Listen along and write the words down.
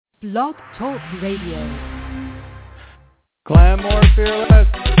Blog Talk Radio. Glamour Fearless,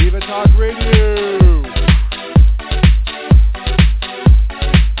 Diva Talk Radio.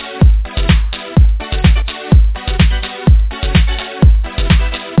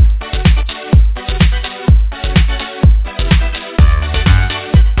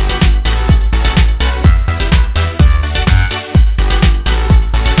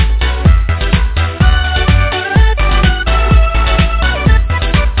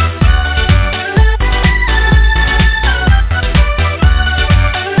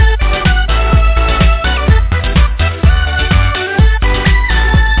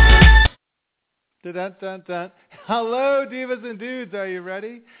 Dun, dun, dun. Hello, divas and dudes. Are you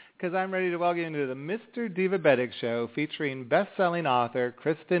ready? Because I'm ready to welcome you to the Mr. Divabetic Show featuring best-selling author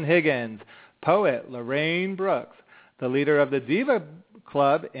Kristan Higgins, poet Lorraine Brooks, the leader of the Diva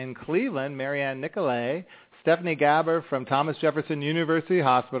Club in Cleveland, Marianne Nicolay, Stephanie Gaber from Thomas Jefferson University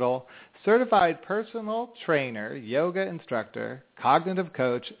Hospital, certified personal trainer, yoga instructor, cognitive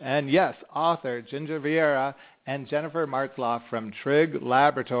coach, and yes, author Ginger Vieira and Jennifer Martzloff from Trigg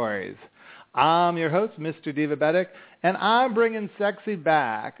Laboratories. I'm your host, Mr. Divabetic, and I'm bringing sexy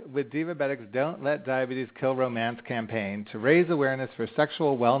back with Divabetic's Don't Let Diabetes Kill Romance campaign to raise awareness for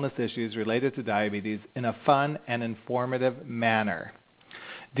sexual wellness issues related to diabetes in a fun and informative manner.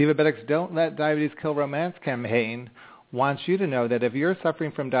 Divabetic's Don't Let Diabetes Kill Romance campaign wants you to know that if you're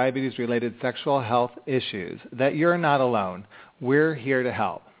suffering from diabetes-related sexual health issues, that you're not alone. We're here to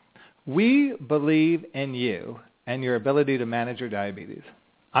help. We believe in you and your ability to manage your diabetes.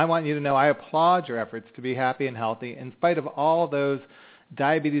 I want you to know I applaud your efforts to be happy and healthy in spite of all those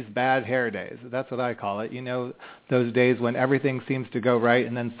diabetes bad hair days. That's what I call it. You know, those days when everything seems to go right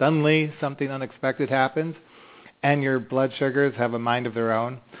and then suddenly something unexpected happens and your blood sugars have a mind of their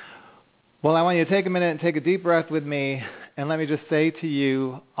own. Well, I want you to take a minute and take a deep breath with me, and let me just say to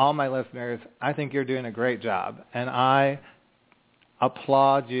you, all my listeners, I think you're doing a great job, and I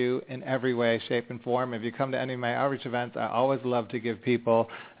applaud you in every way, shape, and form. If you come to any of my outreach events, I always love to give people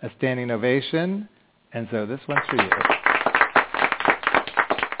a standing ovation, and so this one's for you.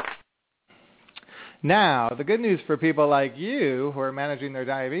 Now, the good news for people like you who are managing their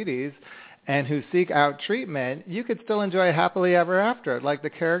diabetes and who seek out treatment, you could still enjoy happily ever after, like the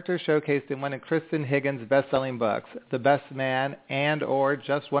character showcased in one of Kristan Higgins' best-selling books, The Best Man and or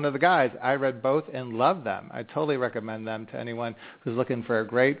Just One of the Guys. I read both and loved them. I totally recommend them to anyone who's looking for a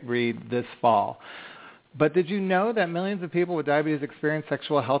great read this fall. But did you know that millions of people with diabetes experience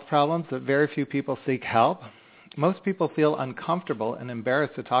sexual health problems, but very few people seek help? Most people feel uncomfortable and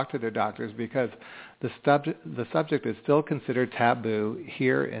embarrassed to talk to their doctors because the subject is still considered taboo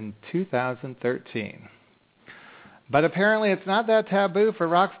here in 2013. But apparently it's not that taboo for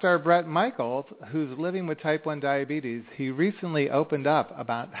rock star Bret Michaels, who's living with type 1 diabetes. He recently opened up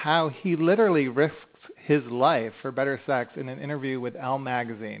about how he literally risks his life for better sex in an interview with Elle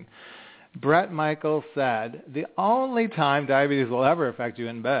magazine. Bret Michaels said, "The only time diabetes will ever affect you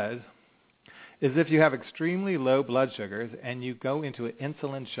in bed is if you have extremely low blood sugars and you go into an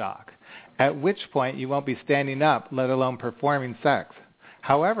insulin shock, at which point you won't be standing up, let alone performing sex.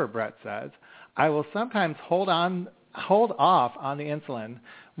 However," Bret says, "I will sometimes hold off on the insulin,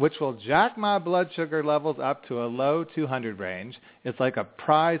 which will jack my blood sugar levels up to a low 200 range. It's like how a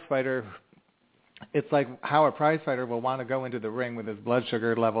prize fighter will want to go into the ring with his blood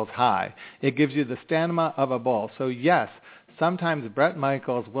sugar levels high. It gives you the stamina of a bull. So yes, sometimes Bret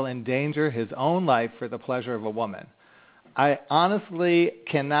Michaels will endanger his own life for the pleasure of a woman." I honestly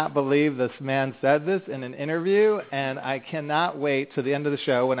cannot believe this man said this in an interview, and I cannot wait to the end of the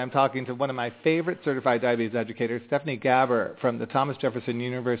show when I'm talking to one of my favorite certified diabetes educators, Stephanie Gaber from the Thomas Jefferson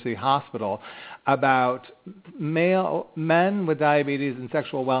University Hospital, about men with diabetes and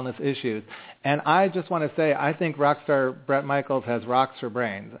sexual wellness issues. And I just want to say, I think rock star Bret Michaels has rocks for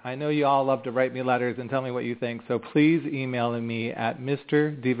brains. I know you all love to write me letters and tell me what you think, so please email me at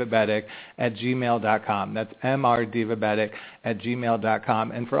mrdivabetic@gmail.com. That's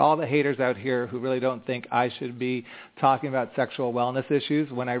mrdivabetic@gmail.com. And for all the haters out here who really don't think I should be talking about sexual wellness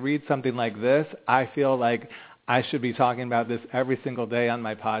issues, when I read something like this, I feel like I should be talking about this every single day on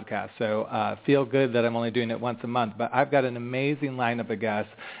my podcast. So feel good that I'm only doing it once a month. But I've got an amazing lineup of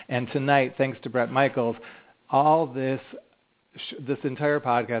guests. And tonight, thanks to Bret Michaels, all this entire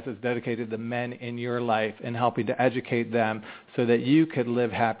podcast is dedicated to the men in your life and helping to educate them so that you could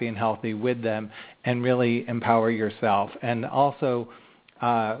live happy and healthy with them and really empower yourself. And also,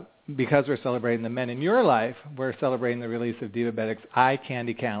 because we're celebrating the men in your life, we're celebrating the release of Divabetic's Eye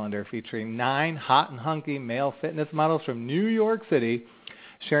Candy Calendar featuring 9 hot and hunky male fitness models from New York City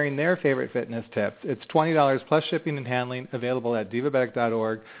sharing their favorite fitness tips. It's $20 plus shipping and handling, available at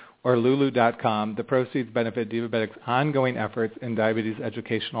divabetic.org. or lulu.com. The proceeds benefit Divabetic's ongoing efforts in diabetes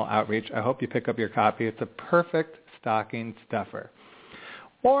educational outreach. I hope you pick up your copy. It's a perfect stocking stuffer.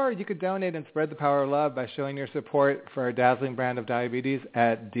 Or you could donate and spread the power of love by showing your support for our dazzling brand of diabetes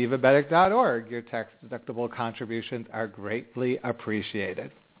at divabetic.org. Your tax-deductible contributions are greatly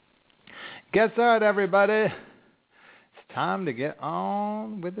appreciated. Get started, everybody. It's time to get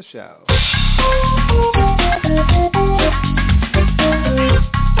on with the show.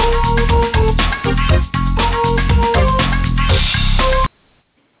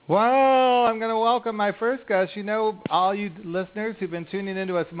 Well, I'm going to welcome my first guest. You know, all you listeners who've been tuning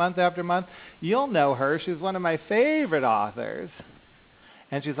into us month after month, you'll know her. She's one of my favorite authors.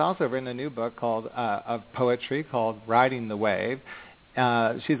 And she's also written a new book of poetry called Riding the Wave.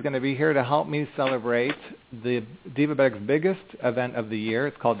 She's going to be here to help me celebrate the Divabetic's biggest event of the year.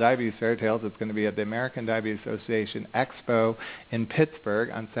 It's called Diabetes Fairy Tales. It's going to be at the American Diabetes Association Expo in Pittsburgh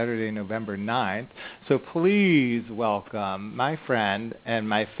on Saturday, November 9th. So please welcome my friend and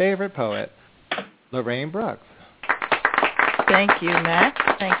my favorite poet, Lorraine Brooks. Thank you, Max.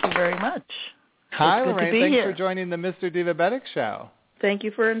 Thank you very much. Hi, Lorraine. Thanks here. for joining the Mr. Divabetic Show. Thank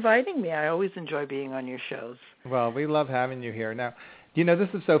you for inviting me. I always enjoy being on your shows. Well, we love having you here. Now, you know, this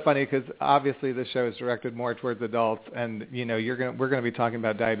is so funny because obviously the show is directed more towards adults, and you know, we're going to be talking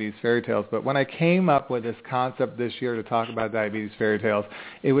about diabetes fairy tales. But when I came up with this concept this year to talk about diabetes fairy tales,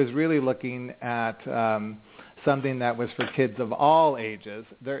 it was really looking at something that was for kids of all ages.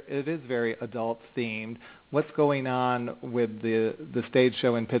 It is very adult themed. What's going on with the stage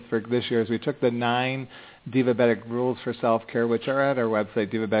show in Pittsburgh this year is we took the 9 Divabetic rules for self-care, which are at our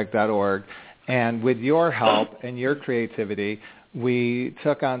website, divabetic.org, and with your help and your creativity, we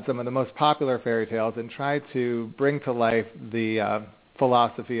took on some of the most popular fairy tales and tried to bring to life the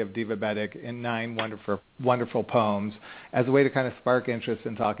philosophy of Divabetic in 9 wonderful poems as a way to kind of spark interest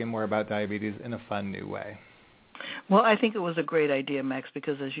in talking more about diabetes in a fun new way. Well, I think it was a great idea, Max,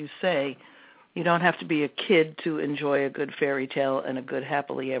 because as you say, you don't have to be a kid to enjoy a good fairy tale and a good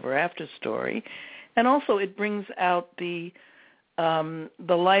happily ever after story. And also it brings out the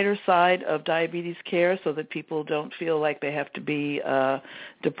lighter side of diabetes care so that people don't feel like they have to be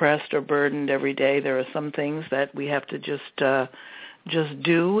depressed or burdened every day. There are some things that we have to just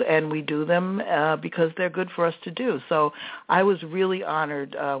do, and we do them because they're good for us to do. So I was really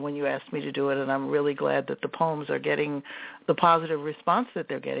honored when you asked me to do it, and I'm really glad that the poems are getting the positive response that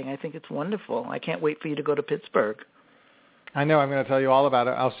they're getting. I think it's wonderful. I can't wait for you to go to Pittsburgh. I know. I'm going to tell you all about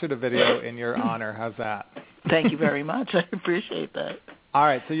it. I'll shoot a video in your honor. How's that? Thank you very much. I appreciate that. All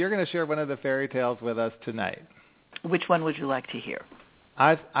right. So you're going to share one of the fairy tales with us tonight. Which one would you like to hear?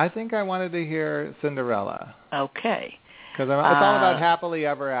 I think I wanted to hear Cinderella. Okay. Because it's all about happily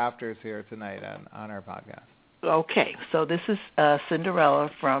ever afters here tonight on our podcast. Okay. So this is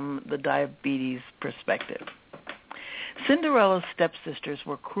Cinderella from the diabetes perspective. Cinderella's stepsisters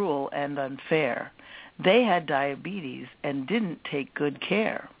were cruel and unfair. They had diabetes and didn't take good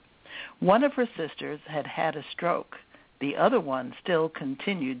care. One of her sisters had had a stroke. The other one still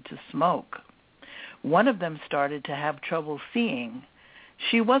continued to smoke. One of them started to have trouble seeing.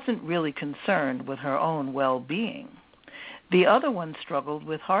 She wasn't really concerned with her own well-being. The other one struggled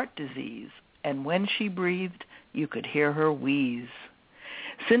with heart disease, and when she breathed, you could hear her wheeze.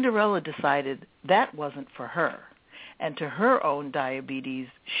 Cinderella decided that wasn't for her, and to her own diabetes,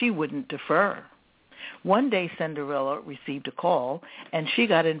 she wouldn't defer. One day, Cinderella received a call, and she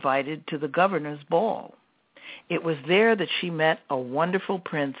got invited to the governor's ball. It was there that she met a wonderful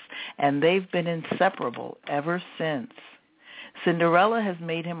prince, and they've been inseparable ever since. Cinderella has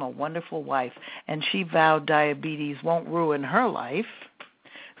made him a wonderful wife, and she vowed diabetes won't ruin her life.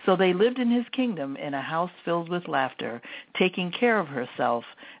 So they lived in his kingdom in a house filled with laughter, taking care of herself,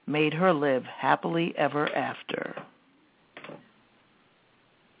 made her live happily ever after.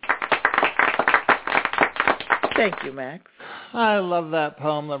 Thank you, Max. I love that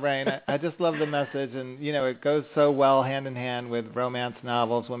poem, Lorraine. I just love the message, and you know, it goes so well hand in hand with romance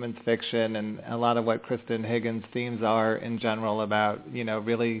novels, women's fiction, and a lot of what Kristan Higgins' themes are in general about, you know,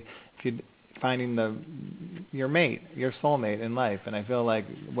 really finding your mate, your soulmate in life. And I feel like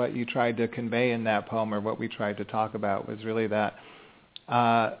what you tried to convey in that poem, or what we tried to talk about, was really that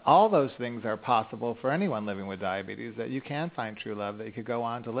all those things are possible for anyone living with diabetes, that you can find true love, that you could go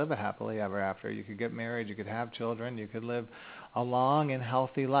on to live a happily ever after. You could get married, you could have children, you could live a long and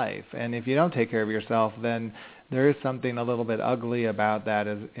healthy life. And if you don't take care of yourself, then there is something a little bit ugly about that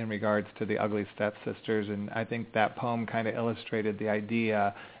as in regards to the ugly stepsisters. And I think that poem kind of illustrated the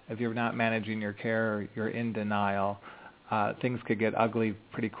idea, if you're not managing your care, or you're in denial, things could get ugly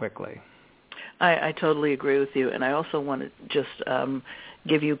pretty quickly. I totally agree with you, and I also want to just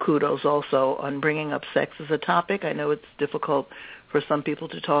give you kudos also on bringing up sex as a topic. I know it's difficult for some people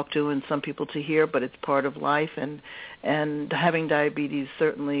to talk to and some people to hear, but it's part of life, and having diabetes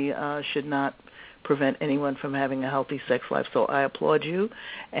certainly should not prevent anyone from having a healthy sex life. So I applaud you,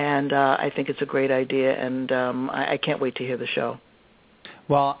 and I think it's a great idea, and I can't wait to hear the show.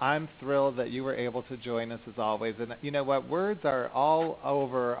 Well, I'm thrilled that you were able to join us as always. And you know what? Words are all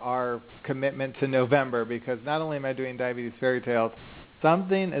over our commitment to November, because not only am I doing Diabetes Fairy Tales,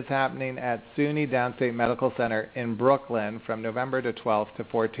 something is happening at SUNY Downstate Medical Center in Brooklyn from November the 12th to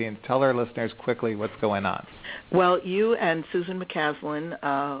 14th. Tell our listeners quickly what's going on. Well, you and Susan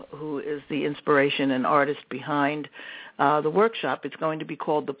McCaslin, who is the inspiration and artist behind the workshop, it's going to be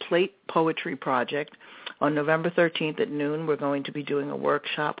called the Plate Poetry Project. On November 13th at noon, we're going to be doing a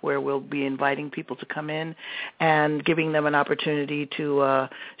workshop where we'll be inviting people to come in and giving them an opportunity to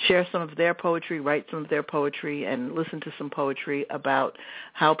share some of their poetry, write some of their poetry, and listen to some poetry about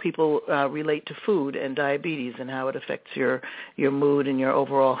how people relate to food and diabetes and how it affects your mood and your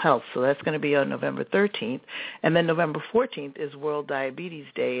overall health. So that's going to be on November 13th. And then November 14th is World Diabetes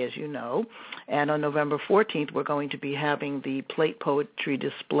Day, as you know. And on November 14th, we're going to be having the Plate Poetry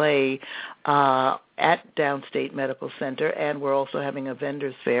display at Downstate Medical Center, and we're also having a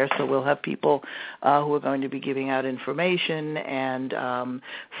vendors fair, so we'll have people who are going to be giving out information and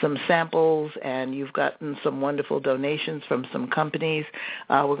some samples, and you've gotten some wonderful donations from some companies.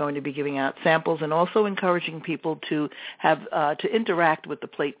 We're going to be giving out samples and also encouraging people to have to interact with the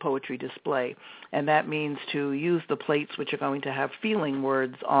plate poetry display, and that means to use the plates, which are going to have feeling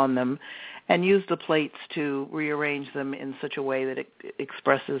words on them, and use the plates to rearrange them in such a way that it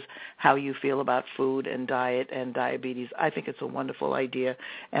expresses how you feel about food and diet and diabetes. I think it's a wonderful idea,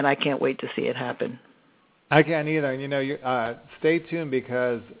 and I can't wait to see it happen. I can't either. And, you know, stay tuned,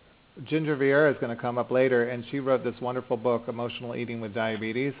 because Ginger Vieira is going to come up later, and she wrote this wonderful book, Emotional Eating with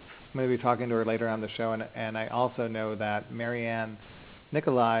Diabetes. I'm going to be talking to her later on the show, and I also know that Marianne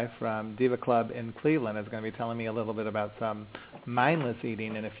Nicolai from Diva Club in Cleveland is going to be telling me a little bit about some mindless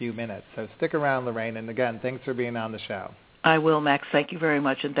eating in a few minutes. So stick around, Lorraine, and again, thanks for being on the show. I will, Max. Thank you very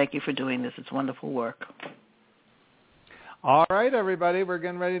much, and thank you for doing this. It's wonderful work. All right, everybody, we're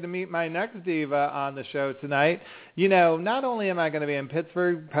getting ready to meet my next diva on the show tonight. You know, not only am I going to be in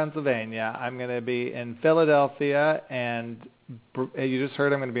Pittsburgh, Pennsylvania, I'm going to be in Philadelphia, and you just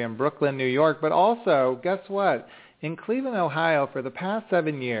heard I'm going to be in Brooklyn, New York, but also, guess what? In Cleveland, Ohio, for the past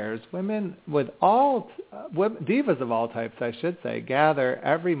 7 years, women with divas of all types, I should say, gather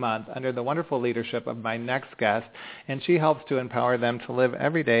every month under the wonderful leadership of my next guest, and she helps to empower them to live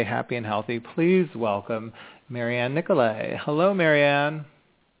every day happy and healthy. Please welcome Marianne Nicolai. Hello, Marianne.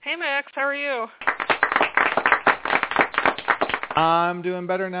 Hey, Max. How are you? I'm doing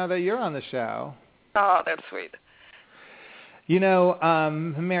better now that you're on the show. Oh, that's sweet. You know,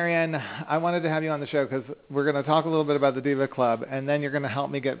 Marianne, I wanted to have you on the show because we're going to talk a little bit about the Diva Club, and then you're going to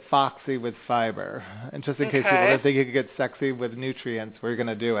help me get foxy with fiber. And just in case people don't think you could get sexy with nutrients, we're going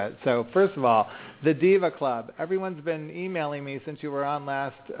to do it. So first of all, the Diva Club. Everyone's been emailing me since you were on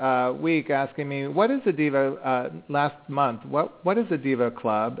last week asking me, what is the Diva, last month, what is the Diva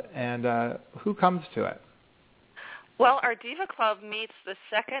Club, and who comes to it? Well, our Diva Club meets the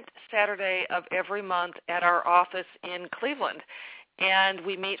second Saturday of every month at our office in Cleveland, and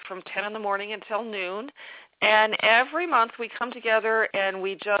we meet from 10 in the morning until noon. And every month we come together and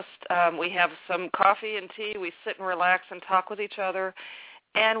we just we have some coffee and tea. We sit and relax and talk with each other,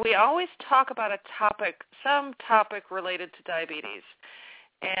 and we always talk about a topic, some topic related to diabetes.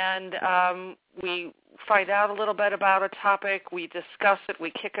 And we find out a little bit about a topic, we discuss it,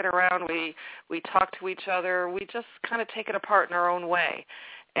 we kick it around, we talk to each other, we just kind of take it apart in our own way.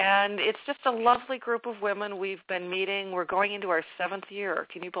 And it's just a lovely group of women we've been meeting. We're going into our 7th year.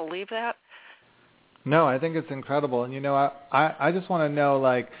 Can you believe that? No, I think it's incredible. And, you know, I just want to know,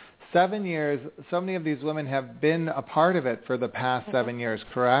 like, 7 years, so many of these women have been a part of it for the past 7 years,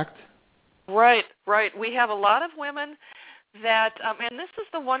 correct? Right. We have a lot of women that, and this is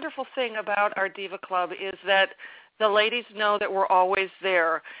the wonderful thing about our Diva Club, is that the ladies know that we're always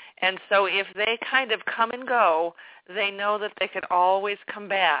there. And so if they kind of come and go, they know that they can always come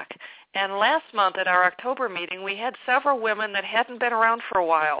back. And last month at our October meeting, we had several women that hadn't been around for a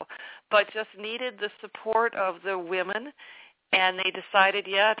while, but just needed the support of the women, and they decided,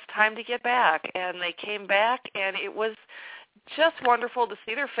 yeah, it's time to get back. And they came back, and it was just wonderful to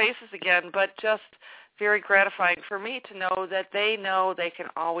see their faces again, but just very gratifying for me to know that they can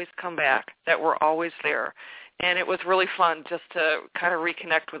always come back, that we're always there. And it was really fun just to kind of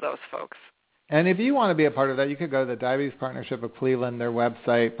reconnect with those folks. And if you want to be a part of that, you could go to the Diabetes Partnership of Cleveland, their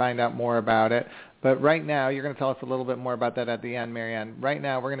website, find out more about it. But right now, you're going to tell us a little bit more about that at the end, Marianne. Right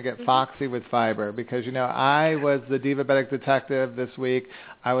now, we're going to get foxy with fiber because, I was the Divabetic detective this week.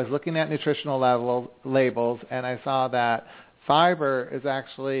 I was looking at nutritional labels, and I saw that fiber is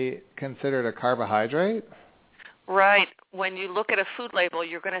actually considered a carbohydrate. Right. When you look at a food label,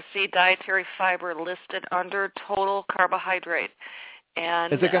 you're going to see dietary fiber listed under total carbohydrate.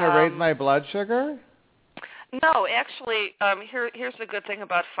 And is it going to raise my blood sugar? No, actually, here's the good thing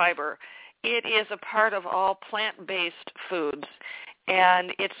about fiber. It is a part of all plant-based foods,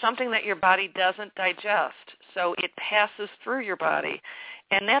 and it's something that your body doesn't digest, so it passes through your body.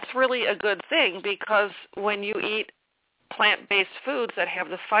 And that's really a good thing because when you eat plant-based foods that have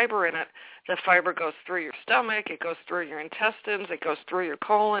the fiber in it, the fiber goes through your stomach, it goes through your intestines, it goes through your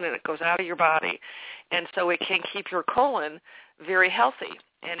colon, and it goes out of your body. And so it can keep your colon very healthy,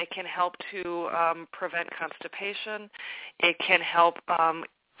 and it can help to prevent constipation. It can help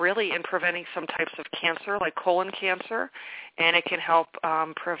really in preventing some types of cancer like colon cancer, and it can help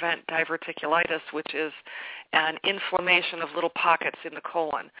prevent diverticulitis, which is an inflammation of little pockets in the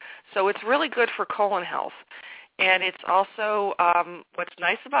colon. So it's really good for colon health. And it's also, what's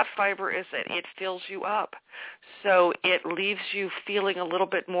nice about fiber is that it fills you up. So it leaves you feeling a little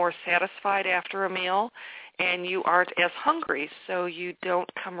bit more satisfied after a meal, and you aren't as hungry, so you don't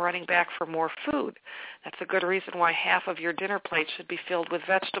come running back for more food. That's a good reason why half of your dinner plate should be filled with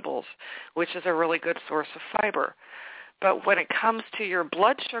vegetables, which is a really good source of fiber. But when it comes to your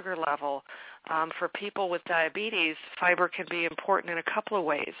blood sugar level, for people with diabetes, fiber can be important in a couple of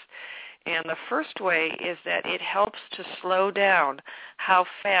ways. And the first way is that it helps to slow down how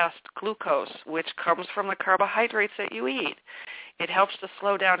fast glucose, which comes from the carbohydrates that you eat, it helps to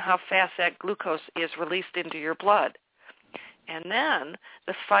slow down how fast that glucose is released into your blood. And then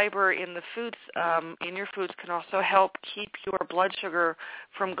the fiber in the foods, in your foods, can also help keep your blood sugar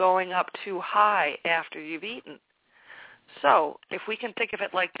from going up too high after you've eaten. So if we can think of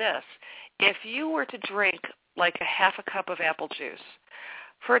it like this, if you were to drink like a half a cup of apple juice,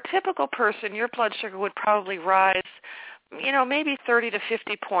 for a typical person, your blood sugar would probably rise, maybe 30 to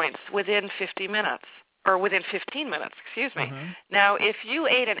 50 points within 50 minutes, or within 15 minutes, excuse me. Mm-hmm. Now, if you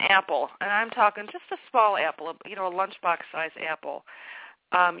ate an apple, and I'm talking just a small apple, a lunchbox-sized apple,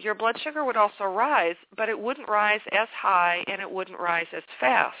 your blood sugar would also rise, but it wouldn't rise as high and it wouldn't rise as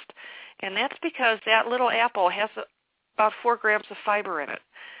fast. And that's because that little apple has about 4 grams of fiber in it.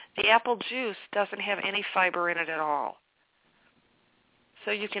 The apple juice doesn't have any fiber in it at all. So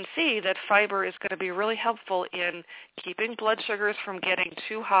you can see that fiber is going to be really helpful in keeping blood sugars from getting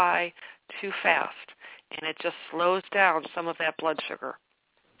too high too fast, and it just slows down some of that blood sugar.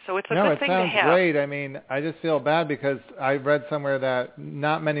 So it's a good thing to have. No, it sounds great. I mean, I just feel bad because I read somewhere that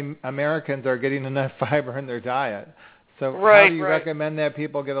not many Americans are getting enough fiber in their diet. So how do you recommend that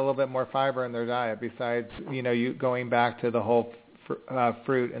people get a little bit more fiber in their diet besides, you going back to the whole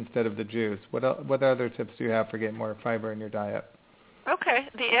fruit instead of the juice? What other tips do you have for getting more fiber in your diet? Okay.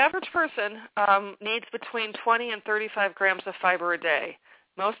 The average person needs between 20 and 35 grams of fiber a day.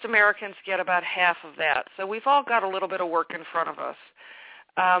 Most Americans get about half of that. So we've all got a little bit of work in front of us.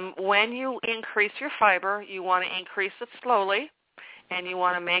 When you increase your fiber, you want to increase it slowly, and you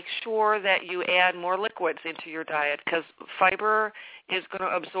want to make sure that you add more liquids into your diet because fiber is going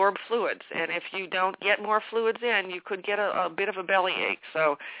to absorb fluids. And if you don't get more fluids in, you could get a bit of a bellyache.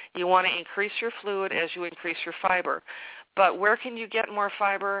 So you want to increase your fluid as you increase your fiber. But where can you get more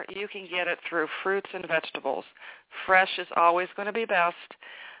fiber? You can get it through fruits and vegetables. Fresh is always going to be best.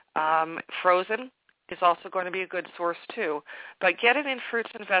 Frozen is also going to be a good source too. But get it in fruits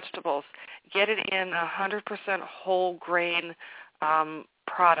and vegetables. Get it in 100% whole grain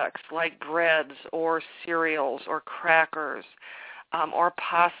products like breads or cereals or crackers or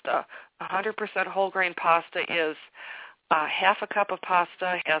pasta. 100% whole grain pasta is half a cup of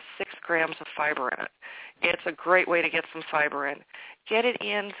pasta has 6 grams of fiber in it. It's a great way to get some fiber in. Get it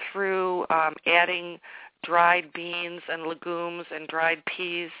in through adding dried beans and legumes and dried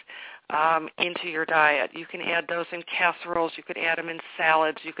peas into your diet. You can add those in casseroles. You could add them in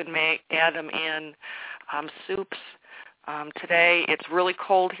salads. You could add them in soups. Today it's really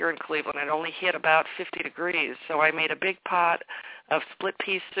cold here in Cleveland. It only hit about 50 degrees, so I made a big pot of split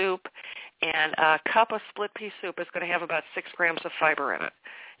pea soup, and a cup of split pea soup is going to have about 6 grams of fiber in it.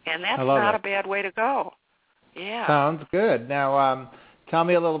 And that's not a bad way to go. Yeah. Sounds good. Now, tell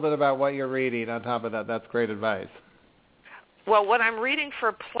me a little bit about what you're reading on top of that. That's great advice. Well, what I'm reading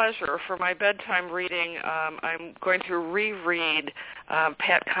for pleasure, for my bedtime reading, I'm going to reread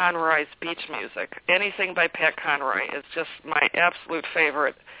Pat Conroy's Beach Music. Anything by Pat Conroy is just my absolute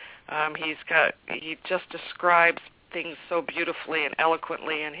favorite. He just describes things so beautifully and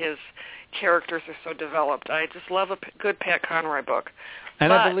eloquently, and his characters are so developed. I just love a good Pat Conroy book. And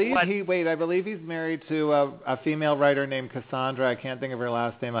but I believe he's married to a female writer named Cassandra. I can't think of her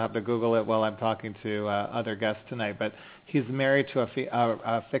last name. I'll have to Google it while I'm talking to other guests tonight. But he's married to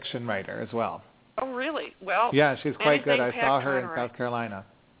a fiction writer as well. Oh, really? Well, yeah, she's quite good. I saw her Conroy in South Carolina.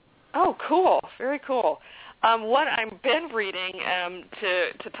 Oh, cool. Very cool. What I've been reading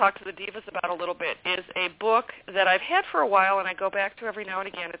to talk to the divas about a little bit is a book that I've had for a while and I go back to every now and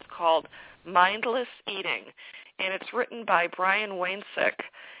again. It's called Mindless Eating, and it's written by Brian Wainsick,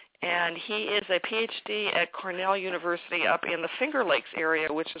 and he is a PhD at Cornell University up in the Finger Lakes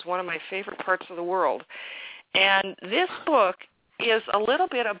area, which is one of my favorite parts of the world. And this book is a little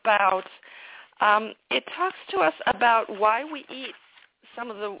bit about, it talks to us about why we eat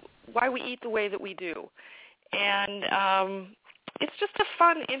the way that we do. And it's just a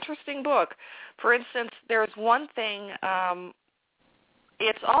fun, interesting book. For instance, there's one thing,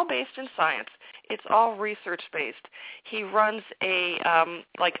 it's all based in science. It's all research-based. He runs a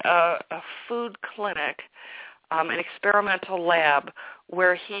food clinic, an experimental lab,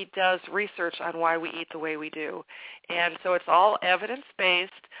 where he does research on why we eat the way we do. And so it's all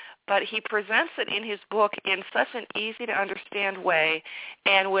evidence-based, but he presents it in his book in such an easy-to-understand way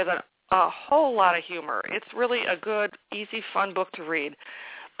and with a whole lot of humor. It's really a good, easy, fun book to read.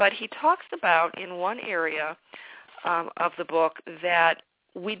 But he talks about in one area of the book that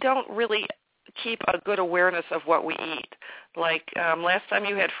we don't really keep a good awareness of what we eat. Like last time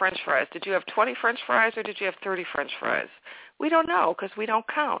you had French fries, did you have 20 French fries or did you have 30 French fries? We don't know because we don't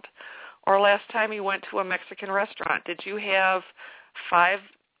count. Or last time you went to a Mexican restaurant, did you have 5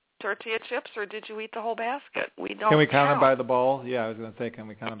 tortilla chips or did you eat the whole basket? We don't. Can we count them by the bowl? Yeah, I was going to say, can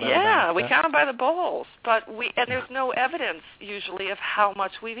we count them by the bowl? Yeah, we count them by the bowls, but there's no evidence usually of how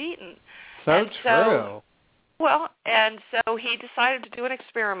much we've eaten. So true. And so he decided to do an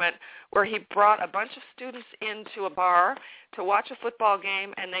experiment where he brought a bunch of students into a bar to watch a football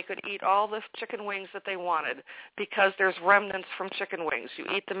game, and they could eat all the chicken wings that they wanted because there's remnants from chicken wings. You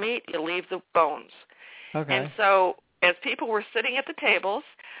eat the meat, you leave the bones. Okay. And so as people were sitting at the tables,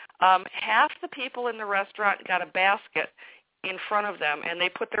 half the people in the restaurant got a basket in front of them, and they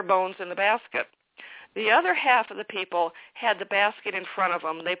put their bones in the basket. The other half of the people had the basket in front of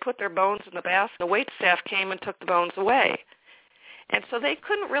them. They put their bones in the basket. The wait staff came and took the bones away. And so they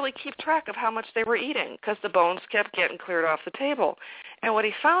couldn't really keep track of how much they were eating because the bones kept getting cleared off the table. And what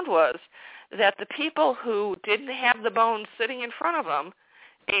he found was that the people who didn't have the bones sitting in front of them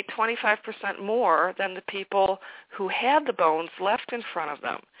ate 25% more than the people who had the bones left in front of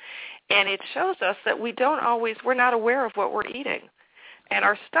them. And it shows us that we're not aware of what we're eating. And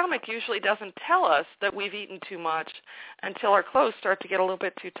our stomach usually doesn't tell us that we've eaten too much until our clothes start to get a little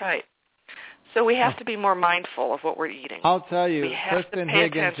bit too tight. So we have to be more mindful of what we're eating. I'll tell you, Kristan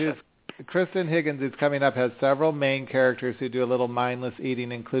Higgins, who's coming up, has several main characters who do a little mindless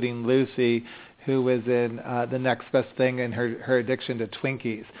eating, including Lucy, who was in The Next Best Thing in her addiction to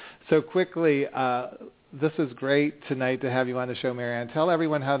Twinkies. So quickly, this is great tonight to have you on the show, Marianne. Tell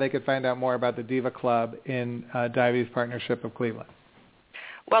everyone how they could find out more about the Diva Club in Diabetes Partnership of Cleveland.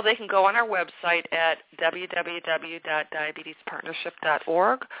 Well, they can go on our website at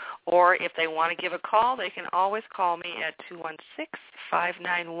www.diabetespartnership.org, or if they want to give a call, they can always call me at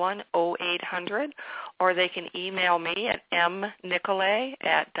 216-591-0800, or they can email me at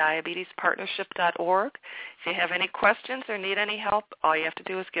mnicolay@diabetespartnership.org. If you have any questions or need any help, all you have to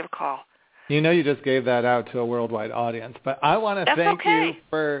do is give a call. You know you just gave that out to a worldwide audience, but I want to thank you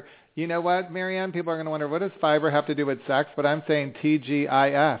for... You know what, Marianne? People are going to wonder, what does fiber have to do with sex? But I'm saying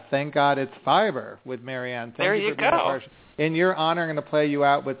TGIF. Thank God it's fiber with Marianne. There you go. In your honor, I'm going to play you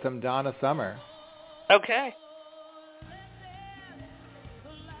out with some Donna Summer. Okay.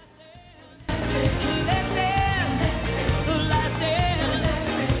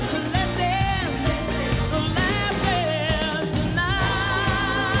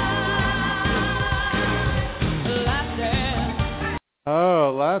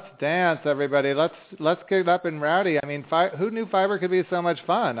 Oh, let's dance, everybody. Let's get up and rowdy. I mean, who knew fiber could be so much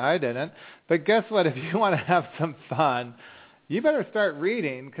fun? I didn't. But guess what? If you want to have some fun, you better start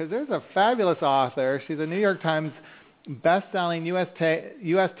reading, because there's a fabulous author. She's a New York Times best-selling, U.S.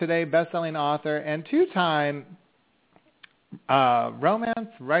 Today best-selling author, and two-time Romance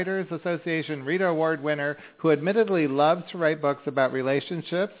Writers Association Reader Award winner who admittedly loves to write books about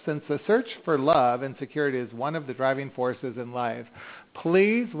relationships, since the search for love and security is one of the driving forces in life.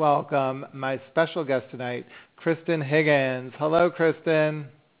 Please welcome my special guest tonight, Kristan Higgins. Hello, Kristan.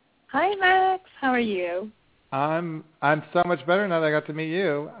 Hi, Max. How are you? I'm so much better now that I got to meet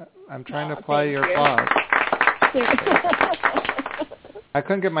you. I'm trying to apply your you. thoughts. I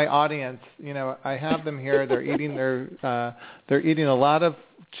couldn't get my audience. I have them here. They're eating a lot of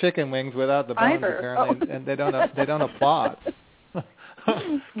chicken wings without the bones apparently, and they don't applaud.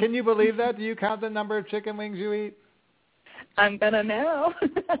 Can you believe that? Do you count the number of chicken wings you eat? I'm gonna know.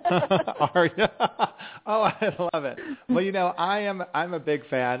 Are you? Oh, I love it. Well, I'm a big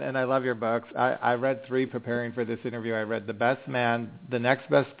fan, and I love your books. I read 3 preparing for this interview. I read The Best Man, The Next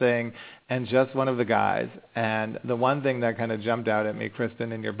Best Thing, and Just One of the Guys. And the one thing that kind of jumped out at me,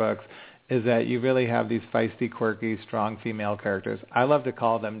 Kristan, in your books, is that you really have these feisty, quirky, strong female characters. I love to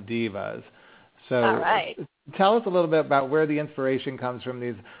call them divas. So all right. Tell us a little bit about where the inspiration comes from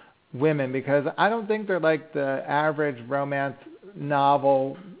these women, because I don't think they're like the average romance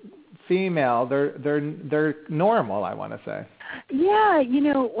novel female. They're normal, I want to say. Yeah,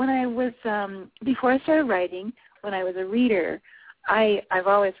 when I was before I started writing, when I was a reader, I've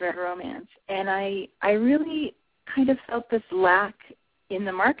always read romance, and I really kind of felt this lack in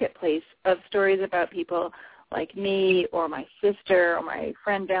the marketplace of stories about people like me or my sister or my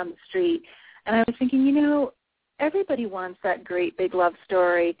friend down the street. And I was thinking, everybody wants that great big love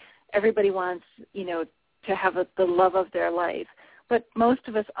story. Everybody wants, to have the love of their life. But most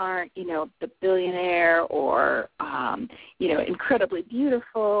of us aren't, the billionaire or, incredibly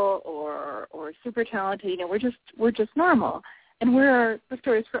beautiful or super talented. We're just normal. And where are the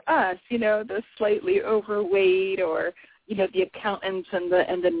stories for us? The slightly overweight or, the accountants and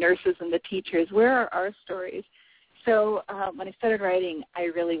the nurses and the teachers. Where are our stories? So when I started writing, I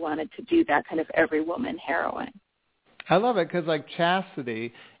really wanted to do that kind of every woman heroine. I love it because, like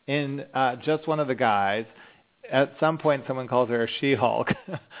Chastity in Just One of the Guys, at some point someone calls her a She-Hulk.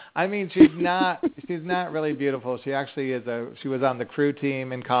 I mean, she's not really beautiful. She actually she was on the crew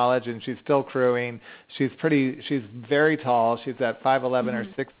team in college, and she's still crewing. She's very tall. She's at 5'11" or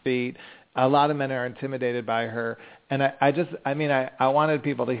 6 feet. A lot of men are intimidated by her. And I wanted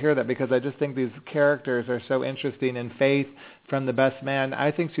people to hear that because I just think these characters are so interesting. And Faith from The Best Man,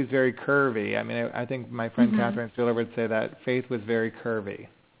 I think she's very curvy. I mean, I think my friend Catherine Stiller would say that Faith was very curvy.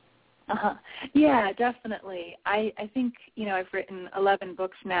 Yeah, definitely. I think, I've written 11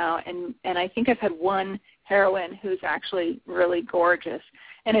 books now, and I think I've had one heroine who's actually really gorgeous.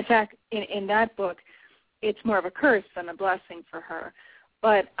 And in fact, in that book, it's more of a curse than a blessing for her.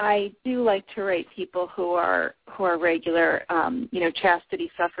 But I do like to write people who are regular.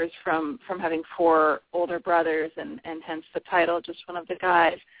 Chastity suffers from having 4 older brothers, and hence the title, Just One of the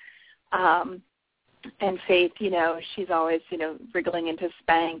Guys. And Faith, she's always, wriggling into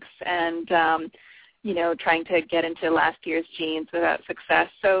Spanx and, trying to get into last year's jeans without success.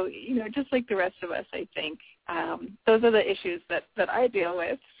 So, just like the rest of us, I think those are the issues that I deal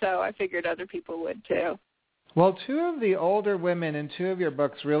with. So I figured other people would too. Well, 2 of the older women in 2 of your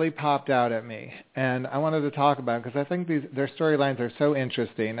books really popped out at me, and I wanted to talk about it because I think their storylines are so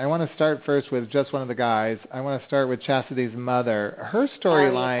interesting. I want to start first with Just One of the Guys. I want to start with Chastity's mother. Her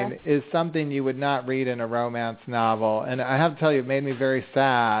storyline is something you would not read in a romance novel, and I have to tell you, it made me very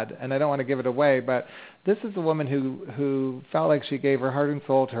sad, and I don't want to give it away, but this is a woman who felt like she gave her heart and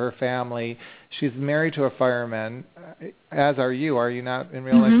soul to her family. She's married to a fireman, as are you. Are you not in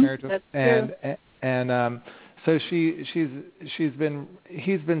real life married to? That's true. And so he's been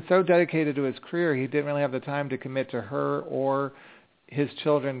so dedicated to his career, he didn't really have the time to commit to her or his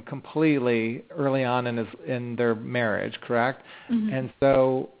children completely early on in their marriage, correct? And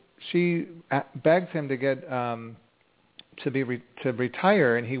so she begs him to get to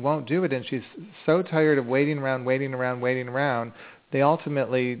retire, and he won't do it. And she's so tired of waiting around. They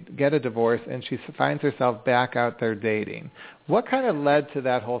ultimately get a divorce, and she finds herself back out there dating. What kind of led to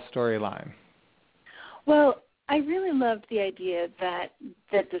that whole storyline? Well, I really loved the idea that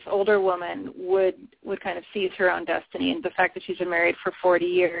this older woman would kind of seize her own destiny, and the fact that she's been married for 40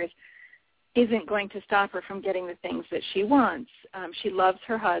 years isn't going to stop her from getting the things that she wants. She loves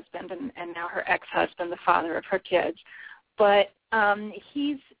her husband and now her ex-husband, the father of her kids, but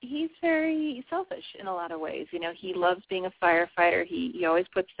he's very selfish in a lot of ways. He loves being a firefighter. He always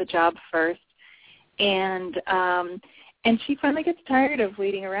puts the job first, and she finally gets tired of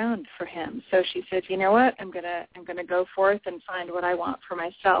waiting around for him. So she says, you know what, I'm gonna go forth and find what I want for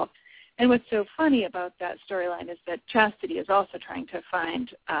myself. And what's so funny about that storyline is that Chastity is also trying to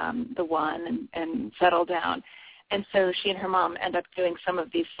find the one and settle down. And so she and her mom end up doing some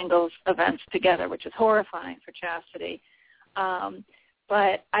of these singles events together, which is horrifying for Chastity.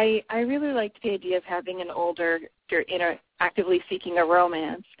 But I really liked the idea of having an older, actively seeking a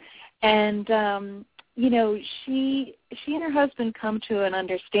romance. And she and her husband come to an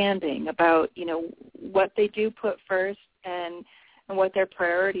understanding about, what they do put first and what their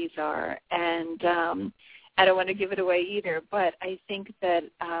priorities are. And I don't want to give it away either, but I think that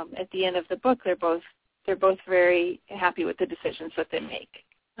at the end of the book, they're both very happy with the decisions that they make.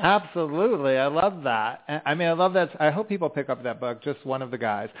 Absolutely. I love that. I love that. I hope people pick up that book, just one of the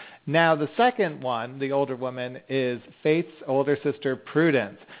guys. Now, the second one, the older woman, is Faith's older sister,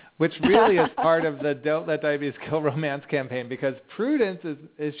 Prudence, which really is part of the Don't Let Diabetes Kill Romance campaign, because Prudence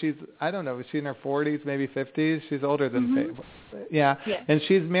is she's, I don't know, is she in her 40s, maybe 50s? She's older than Faith. Yeah. And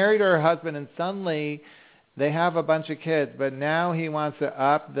she's married to her husband, and suddenly they have a bunch of kids, but now he wants to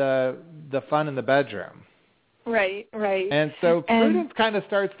up the fun in the bedroom. Right. And so Prudence kind of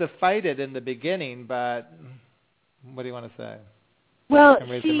starts to fight it in the beginning, but what do you want to say? Well,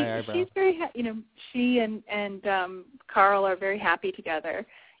 she's very, she and Carl are very happy together.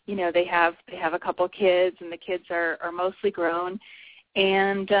 They have a couple kids, and the kids are mostly grown.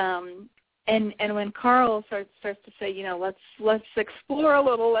 And when Carl starts to say, let's explore a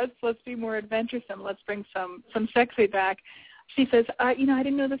little, let's be more adventuresome, let's bring some sexy back, she says, I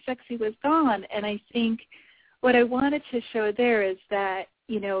didn't know the sexy was gone. And I think what I wanted to show there is that,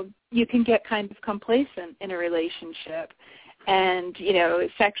 you can get kind of complacent in a relationship and,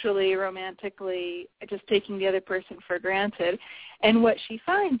 sexually, romantically, just taking the other person for granted. And what she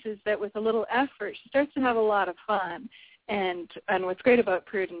finds is that with a little effort, she starts to have a lot of fun. And what's great about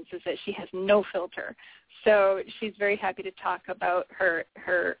Prudence is that she has no filter. So she's very happy to talk about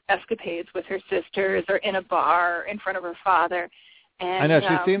her escapades with her sisters or in a bar in front of her father. And, I know,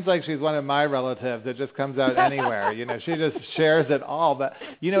 she seems like she's one of my relatives. It just comes out anywhere. She just shares it all. But,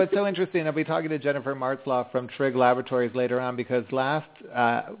 it's so interesting. I'll be talking to Jennifer Martzloff from Trigg Laboratories later on, because last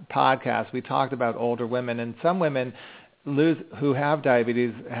podcast we talked about older women, and some women who have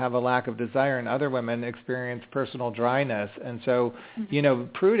diabetes have a lack of desire, and other women experience personal dryness. And so,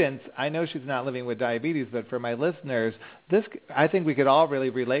 Prudence, I know she's not living with diabetes, but for my listeners, I think we could all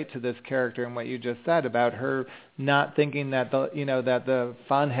really relate to this character and what you just said about her not thinking that the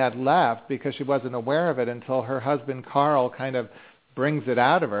fun had left, because she wasn't aware of it until her husband Carl kind of brings it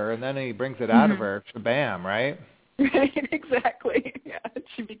out of her, and then he brings it out of her, shabam, right? Right, exactly. Yeah,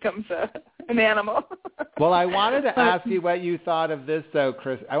 she becomes an animal. Well, I wanted to ask you what you thought of this, though,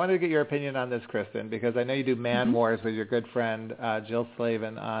 Chris. I wanted to get your opinion on this, Kristan, because I know you do Man Wars with your good friend Jill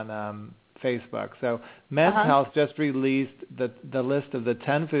Slavin on Facebook. So Men's Health just released the list of the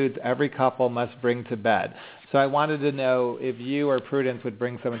 10 foods every couple must bring to bed. So I wanted to know if you or Prudence would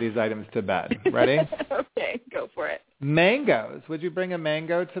bring some of these items to bed. Ready? Okay, go for it. Mangoes. Would you bring a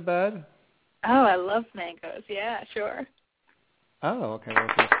mango to bed? Oh, I love mangoes. Yeah, sure. Oh, okay.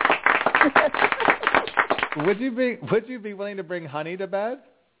 Would you be willing to bring honey to bed?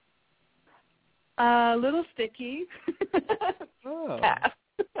 A little sticky. Oh. Pass.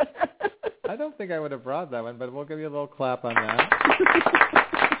 I don't think I would have brought that one, but we'll give you a little clap on that.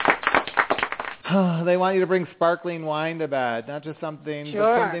 They want you to bring sparkling wine to bed, not just something, sure.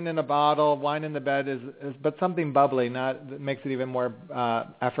 But something in a bottle. Wine in the bed is but something bubbly, that makes it even more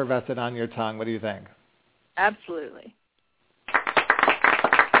effervescent on your tongue. What do you think? Absolutely.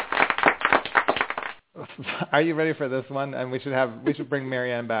 Are you ready for this one? And we should bring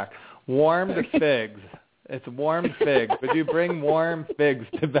Marianne back. Warmed figs. It's warmed figs. Would you bring warm figs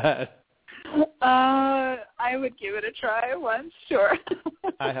to bed? I would give it a try once, sure.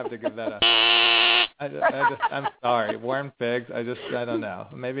 I have to give that up. I'm sorry. Warm figs, I don't know.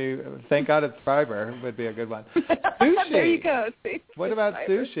 Maybe, thank God it's fiber would be a good one. Sushi. There you go. See? What about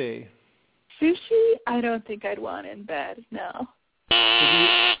sushi? Sushi, I don't think I'd want in bed, no.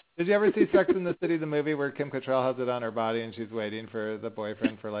 Did you ever see Sex and the City, the movie where Kim Cattrall has it on her body and she's waiting for the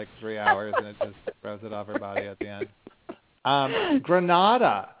boyfriend for like 3 hours and it just throws it off her body at the end?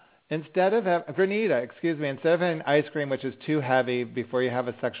 Granita, instead of having ice cream, which is too heavy before you have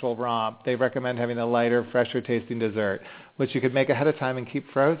a sexual romp, they recommend having a lighter, fresher tasting dessert, which you could make ahead of time and keep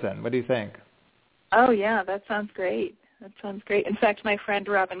frozen. What do you think? Oh, yeah, that sounds great. In fact, my friend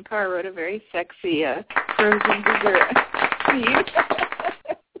Robin Carr wrote a very sexy frozen dessert.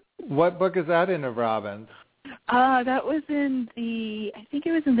 What book is that in of Robin's? That was I think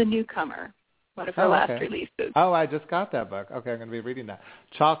it was in The Newcomer, one of her last releases. Oh, I just got that book. Okay, I'm going to be reading that.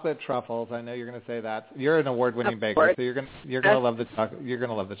 Chocolate truffles. I know you're going to say that. You're an award-winning baker, so you're going to love the chocolate. You're going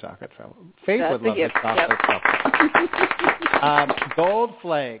to love the chocolate truffle. Faith would love the chocolate truffle. Gold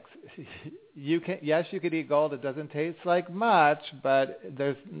flakes. You could eat gold. It doesn't taste like much, but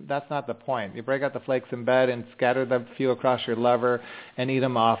that's not the point. You break out the flakes in bed and scatter the few across your lover and eat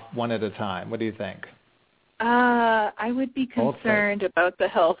them off one at a time. What do you think? I would be concerned about the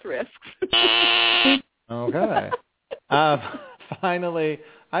health risks. Okay. Finally,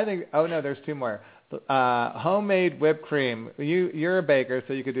 I think, there's two more. Homemade whipped cream. You're a baker,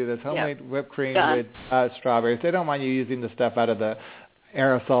 so you could do this. Homemade whipped cream with strawberries. They don't want you using the stuff out of the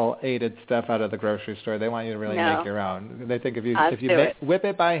aerosol-aided stuff out of the grocery store. They want you to really make your own. They think if you whip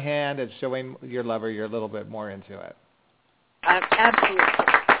it by hand, it's showing your lover you're a little bit more into it. Absolutely.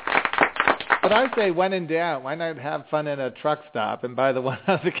 But I say, when in doubt, why not have fun in a truck stop and buy the one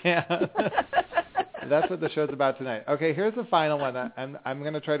out of the can? That's what the show's about tonight. Okay, here's the final one. I'm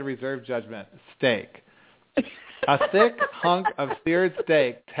going to try to reserve judgment. Steak. A thick hunk of seared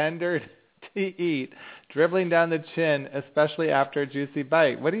steak, tender to eat, dribbling down the chin, especially after a juicy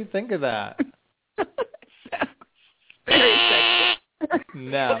bite. What do you think of that? Sounds very sexy.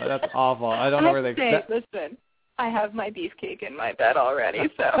 No, that's awful. I don't know where they... Listen, I have my beefcake in my bed already,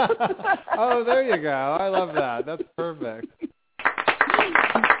 so... Oh, there you go. I love that. That's perfect.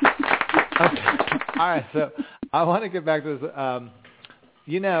 Okay. All right, so I want to get back to this.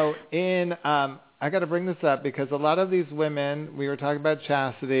 I got to bring this up because a lot of these women, we were talking about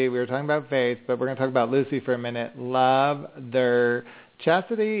Chastity, we were talking about Faith, but we're going to talk about Lucy for a minute, love their...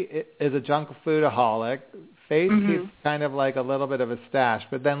 Chastity is a junk foodaholic. Faith keeps kind of like a little bit of a stash.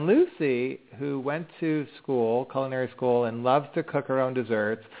 But then Lucy, who went to school, culinary school, and loves to cook her own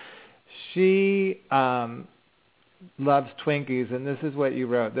desserts, she... loves Twinkies, and this is what you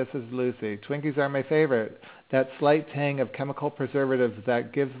wrote. This is Lucy. Twinkies are my favorite. That slight tang of chemical preservatives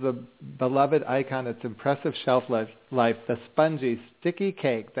that gives the beloved icon its impressive shelf life, the spongy, sticky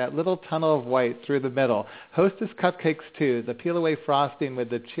cake, that little tunnel of white through the middle. Hostess cupcakes, too, the peel-away frosting with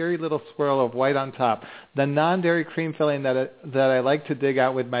the cheery little swirl of white on top, the non-dairy cream filling that I like to dig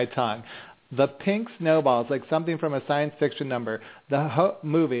out with my tongue. The pink snowballs, like something from a science fiction number. The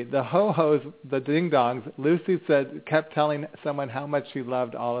movie, the ho-hos, the ding-dongs. Lucy kept telling someone how much she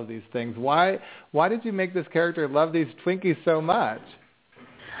loved all of these things. Why did you make this character love these Twinkies so much?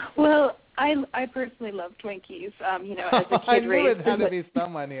 Well, I personally love Twinkies. As a kid I knew raised it had to be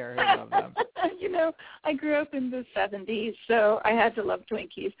someone here who loved them. I grew up in the 70s, so I had to love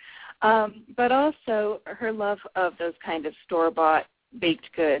Twinkies. But also her love of those kind of store-bought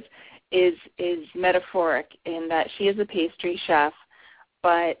baked goods is metaphoric in that she is a pastry chef,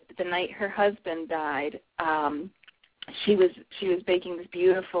 but the night her husband died, she was baking this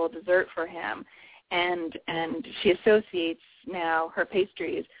beautiful dessert for him, and she associates now her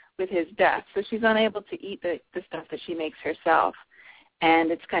pastries with his death. So she's unable to eat the stuff that she makes herself,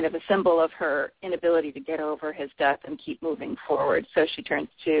 and it's kind of a symbol of her inability to get over his death and keep moving forward. So she turns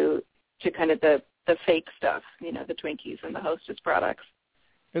to kind of the fake stuff, the Twinkies and the Hostess products.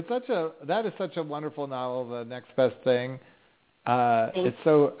 That is such a wonderful novel, The Next Best Thing.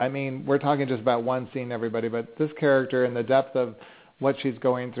 We're talking just about one scene, everybody, but this character and the depth of what she's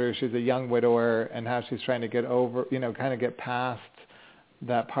going through, she's a young widower, and how she's trying to get over, kind of get past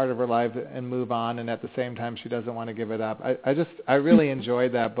that part of her life and move on, and at the same time she doesn't want to give it up. I really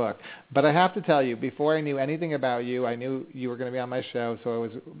enjoyed that book. But I have to tell you, before I knew anything about you, I knew you were going to be on my show, so I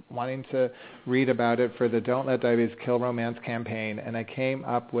was wanting to read about it for the Don't Let Diabetes Kill Romance campaign, and I came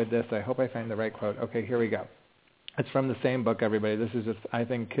up with this. I hope I find the right quote. Okay, here we go. It's from the same book, everybody. This is just, I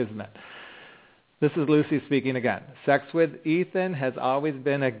think, kismet. This is Lucy speaking again. Sex with Ethan has always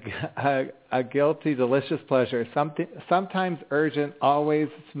been a guilty, delicious pleasure, sometimes urgent, always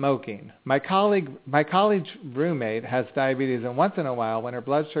smoking. My college roommate has diabetes, and once in a while, when her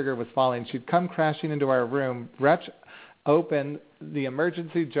blood sugar was falling, she'd come crashing into our room, retch open the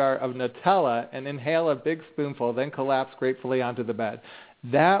emergency jar of Nutella, and inhale a big spoonful, then collapse gratefully onto the bed.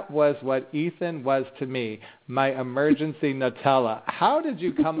 That was what Ethan was to me, my emergency Nutella. How did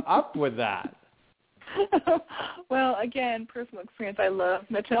you come up with that? Well, again, personal experience. I love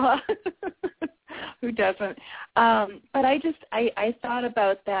Nutella. Who doesn't? But I thought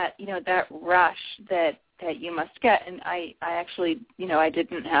about that, that rush that you must get. And I actually, I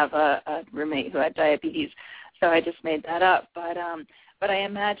didn't have a roommate who had diabetes, so I just made that up. But I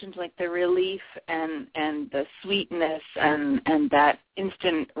imagined like the relief and the sweetness and that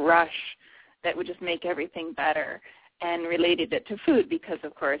instant rush that would just make everything better, and related it to food because,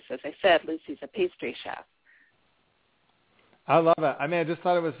 of course, as I said, Lucy's a pastry chef. I love it. I just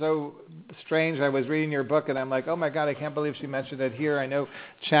thought it was so strange. I was reading your book, and I'm like, oh, my God, I can't believe she mentioned it here. I know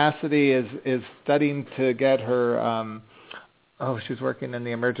Chastity is studying to get her, she's working in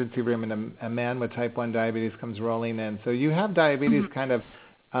the emergency room, and a man with type 1 diabetes comes rolling in. So you have diabetes kind of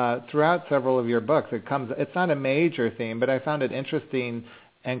throughout several of your books. It's not a major theme, but I found it interesting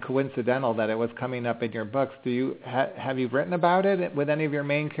and coincidental that it was coming up in your books. Have you written about it with any of your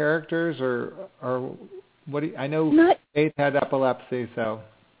main characters, or what? I know Faith had epilepsy, so.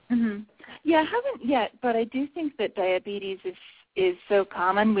 Mm-hmm. Yeah, I haven't yet, but I do think that diabetes is so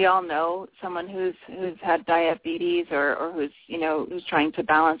common. We all know someone who's had diabetes or who's trying to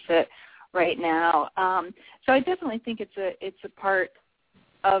balance it right now. So I definitely think it's a part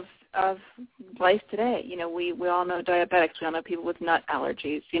of life today. We all know diabetics. We all know people with nut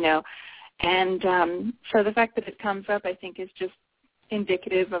allergies. And so the fact that it comes up, I think, is just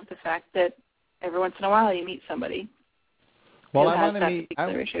indicative of the fact that every once in a while you meet somebody. Well,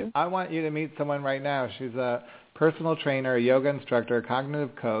 I want you to meet someone right now. She's a personal trainer, a yoga instructor, a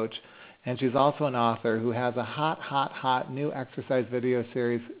cognitive coach, and she's also an author who has a hot new exercise video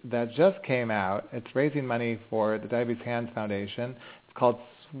series that just came out. It's raising money for the Diabetes Hands Foundation. It's called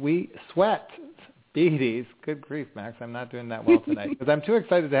Sweat Beaties. Good grief, Max, I'm not doing that well tonight because I'm too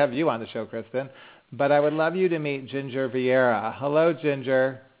excited to have you on the show, Kristan. But I would love you to meet Ginger Vieira. Hello,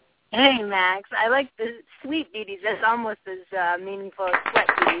 Ginger. Hey, Max. I like the sweet beaties. That's almost as meaningful as sweat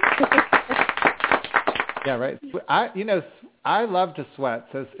beaties. Yeah, right. I love to sweat,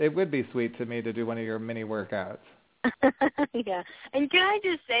 so it would be sweet to me to do one of your mini workouts. Yeah. And can I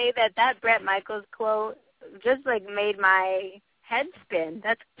just say that Bret Michaels quote just made my head spin.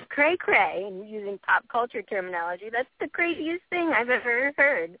 That's cray-cray, and using pop culture terminology. That's the craziest thing I've ever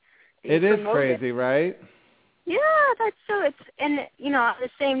heard. It is crazy, right? Yeah, that's so. On the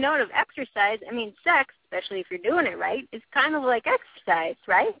same note of exercise, sex, especially if you're doing it right, is kind of like exercise,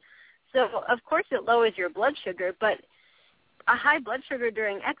 right? So, of course, it lowers your blood sugar, but a high blood sugar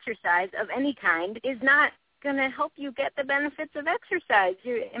during exercise of any kind is not going to help you get the benefits of exercise.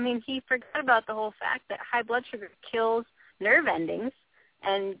 He forgot about the whole fact that high blood sugar kills nerve endings,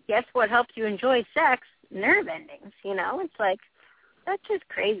 and guess what helps you enjoy sex? Nerve endings, It's like, that's just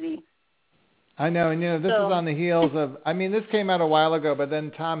crazy. I know, and this is on the heels of, this came out a while ago, but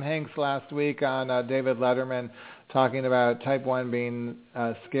then Tom Hanks last week on David Letterman talking about type 1 being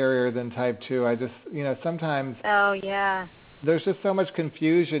scarier than type 2. I just, sometimes... Oh, yeah. There's just so much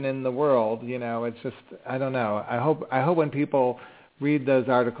confusion in the world, it's just, I don't know. I hope when people read those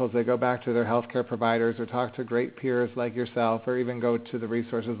articles, they go back to their healthcare providers or talk to great peers like yourself or even go to the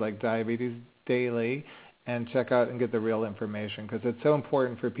resources like Diabetes Daily and check out and get the real information because it's so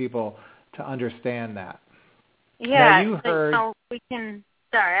important for people to understand that. Yeah, now you heard... I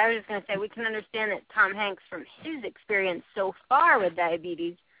was just going to say, we can understand that Tom Hanks, from his experience so far with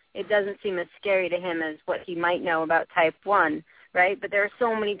diabetes, it doesn't seem as scary to him as what he might know about type 1, right? But there are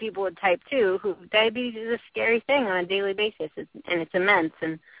so many people with type 2 who diabetes is a scary thing on a daily basis, and it's immense.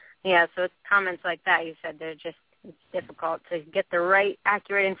 And, yeah, so it's comments like that you said, it's difficult to get the right,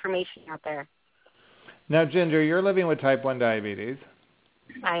 accurate information out there. Now, Ginger, you're living with type 1 diabetes.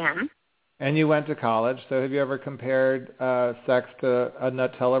 I am. And you went to college, so have you ever compared sex to a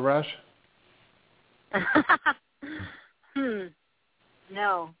Nutella rush?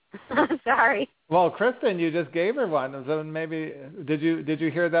 No. Sorry. Well, Kristan, you just gave her one. So maybe did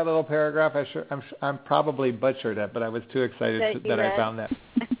you hear that little paragraph? I'm probably butchered it, but I was too excited that I found that.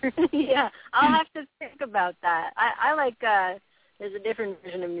 Yeah, I'll have to think about that. I like. There's a different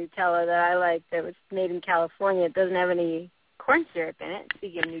version of Nutella that I like that was made in California. It doesn't have any corn syrup in it.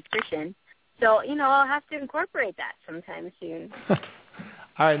 Speaking of nutrition. So, I'll have to incorporate that sometime soon.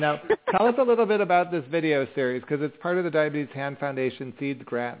 All right, now tell us a little bit about this video series because it's part of the Diabetes Hand Foundation Seeds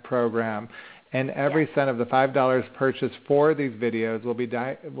Grant Program, and every cent of the $5 purchased for these videos will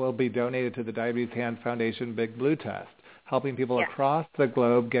be donated to the Diabetes Hand Foundation Big Blue Test, helping people across the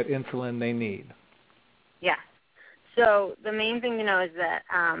globe get insulin they need. Yeah. So the main thing to know is that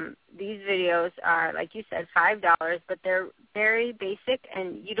these videos are, like you said, $5, but they're very basic,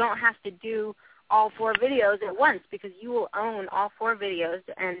 and you don't have to do all 4 videos at once because you will own all 4 videos,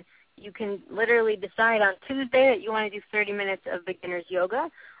 and you can literally decide on Tuesday that you want to do 30 minutes of beginner's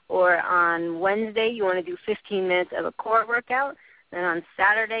yoga, or on Wednesday you want to do 15 minutes of a core workout, then on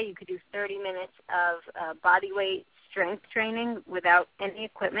Saturday you could do 30 minutes of body weight strength training without any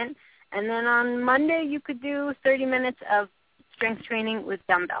equipment, and then on Monday you could do 30 minutes of strength training with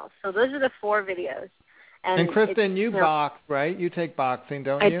dumbbells. So those are the 4 videos. And Kristan, you box, right? You take boxing,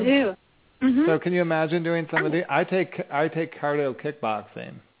 don't you? I do. Mm-hmm. So can you imagine doing some of the? I take cardio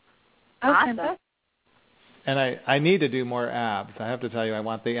kickboxing. Awesome. And I need to do more abs. I have to tell you, I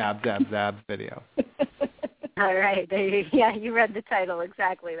want the abs video. All right. You read the title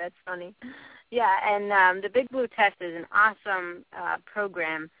exactly. That's funny. Yeah, and the Big Blue Test is an awesome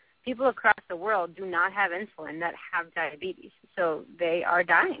program. People across the world do not have insulin that have diabetes, so they are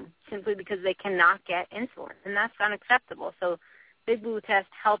dying simply because they cannot get insulin, and that's unacceptable. So Big Blue Test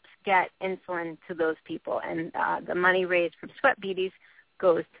helps get insulin to those people, and the money raised from Sweat Beaties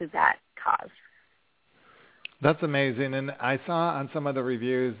goes to that cause. That's amazing. And I saw on some of the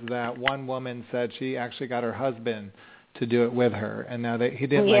reviews that one woman said she actually got her husband to do it with her, and now that he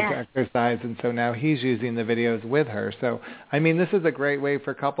didn't like to exercise, and so now he's using the videos with her. So, I mean, this is a great way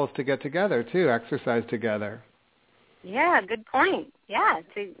for couples to get together too, exercise together. Yeah, good point. Yeah,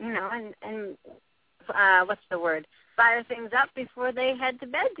 to and what's the word? Fire things up before they head to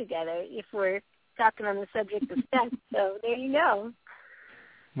bed together. If we're talking on the subject of sex, so there you go.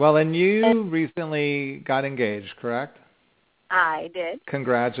 Well, and you recently got engaged, correct? I did.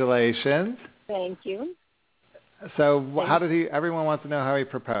 Congratulations. Thank you. So how did he, everyone wants to know how he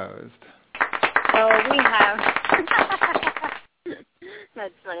proposed. So we have,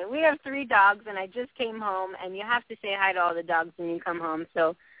 that's funny. We have 3 dogs, and I just came home, and you have to say hi to all the dogs when you come home.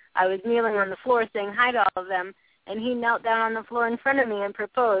 So I was kneeling on the floor saying hi to all of them, and he knelt down on the floor in front of me and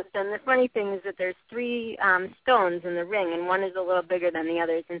proposed. And the funny thing is that there's 3 stones in the ring, and one is a little bigger than the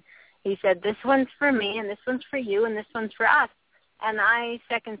others. And he said, this one's for me, and this one's for you, and this one's for us. And I,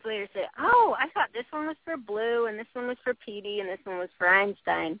 seconds later, said, oh, I thought this one was for Blue, and this one was for Petey, and this one was for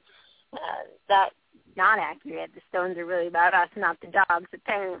Einstein. That's not accurate. The stones are really about us, not the dogs,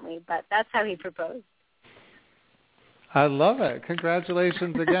 apparently. But that's how he proposed. I love it.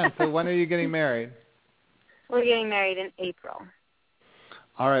 Congratulations again. So when are you getting married? We're getting married in April.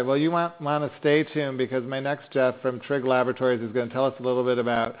 All right. Well, you want to stay tuned because my next Jeff from Trigg Laboratories is going to tell us a little bit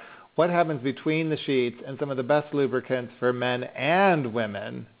about what happens between the sheets and some of the best lubricants for men and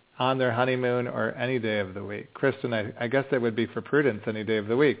women on their honeymoon or any day of the week. Kristan, I guess that would be for Prudence any day of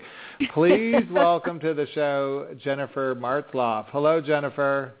the week. Please welcome to the show Jennifer Martzloff. Hello,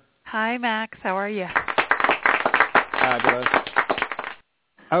 Jennifer. Hi, Max. How are you? Fabulous.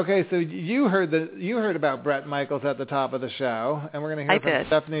 Okay, so you heard about Bret Michaels at the top of the show, and we're going to hear from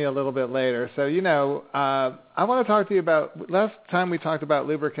Stephanie a little bit later. So, I want to talk to you about, last time we talked about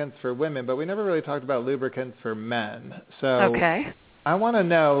lubricants for women, but we never really talked about lubricants for men. So I want to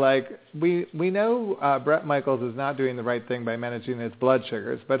know, we know Bret Michaels is not doing the right thing by managing his blood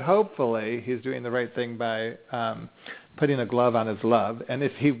sugars, but hopefully he's doing the right thing by putting a glove on his love. And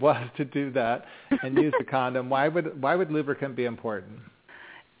if he was to do that and use a condom, why would lubricant be important?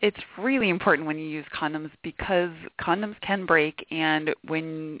 It's really important when you use condoms because condoms can break, and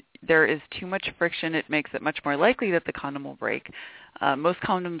when there is too much friction, it makes it much more likely that the condom will break. Most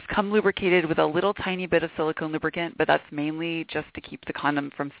condoms come lubricated with a little tiny bit of silicone lubricant, but that's mainly just to keep the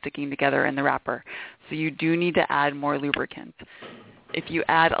condom from sticking together in the wrapper. So you do need to add more lubricant. If you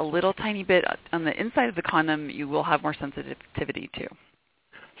add a little tiny bit on the inside of the condom, you will have more sensitivity too.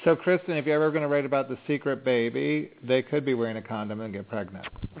 So, Kristan, if you're ever going to write about the secret baby, they could be wearing a condom and get pregnant.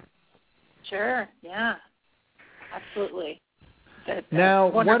 Sure, yeah, absolutely. Now,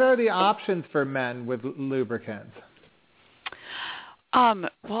 what are the options for men with lubricants?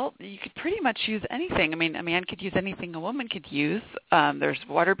 Well, you could pretty much use anything. I mean, a man could use anything a woman could use. There's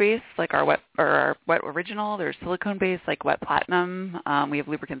water-based, like our Wet Original. There's silicone-based, like Wet Platinum. We have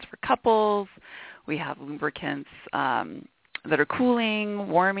lubricants for couples. We have lubricants that are cooling,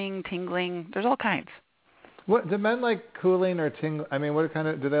 warming, tingling. There's all kinds. What do men like, cooling or tingling? I mean, what kind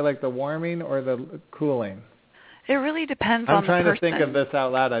of, do they like the warming or the cooling? It really depends on the person. I'm trying to think of this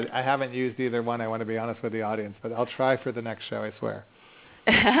out loud. I haven't used either one. I want to be honest with the audience, but I'll try for the next show, I swear.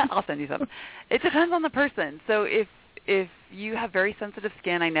 I'll send you some. It depends on the person. So if you have very sensitive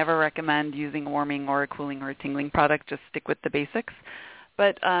skin, I never recommend using a warming or a cooling or a tingling product. Just stick with the basics.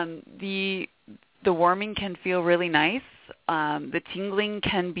 But the warming can feel really nice. The tingling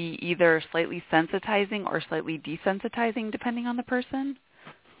can be either slightly sensitizing or slightly desensitizing, depending on the person.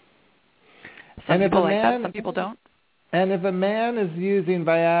 Some people like that, some people don't. And if a man is using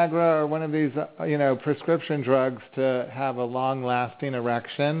Viagra or one of these, prescription drugs to have a long-lasting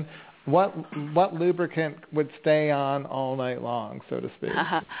erection, what lubricant would stay on all night long, so to speak?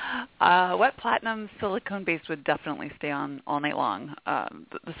 Wet Platinum silicone-based would definitely stay on all night long.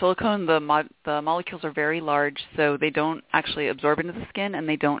 The silicone, the molecules are very large, so they don't actually absorb into the skin and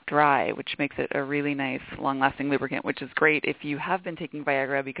they don't dry, which makes it a really nice, long-lasting lubricant, which is great if you have been taking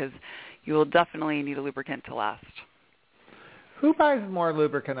Viagra because you will definitely need a lubricant to last. Who buys more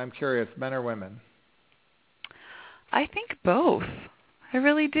lubricant, I'm curious, men or women? I think both. I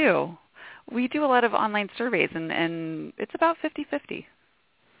really do. We do a lot of online surveys, and it's about 50-50.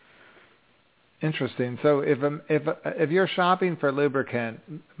 Interesting. So if you're shopping for lubricant,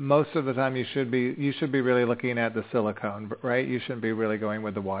 most of the time you should be really looking at the silicone, right? You shouldn't be really going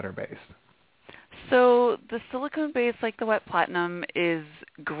with the water-based. So the silicone-based, like the Wet Platinum, is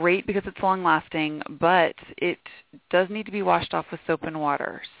great because it's long-lasting, but it does need to be washed off with soap and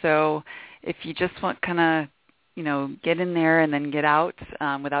water. So if you just want kind of get in there and then get out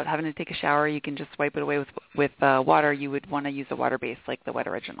without having to take a shower. You can just wipe it away with water. You would want to use a water base like the Wet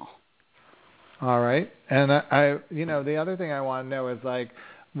Original. All right. And I the other thing I want to know is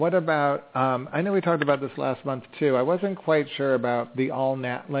what about, I know we talked about this last month too. I wasn't quite sure about the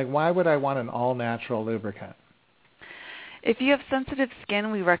why would I want an all-natural lubricant? If you have sensitive skin,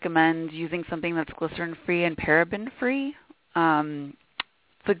 we recommend using something that's glycerin-free and paraben-free.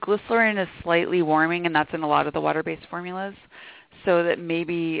 The glycerin is slightly warming, and that's in a lot of the water-based formulas, so that may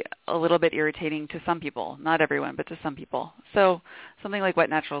be a little bit irritating to some people. Not everyone, but to some people. So something like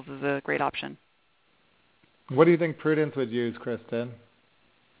Wet Naturals is a great option. What do you think Prudence would use, Kristan?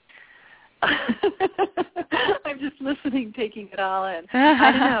 I'm just listening, taking it all in.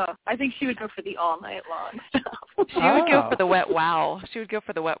 I don't know. I think she would go for the all-night long stuff. She would go for the Wet Wow. She would go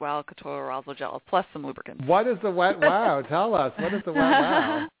for the Wet Wow Couture Arousal Gel, plus some lubricant. What is the Wet Wow? Tell us. What is the Wet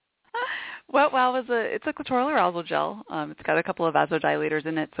Wow? Wet Wow it's a clitoral arousal gel. It's got a couple of vasodilators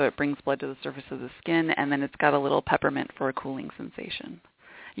in it, so it brings blood to the surface of the skin, and then it's got a little peppermint for a cooling sensation.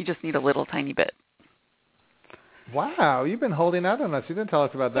 You just need a little tiny bit. Wow, you've been holding out on us. You didn't tell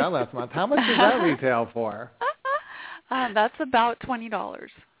us about that last month. How much does that retail for? That's about $20.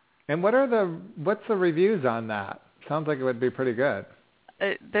 And what's the reviews on that? Sounds like it would be pretty good.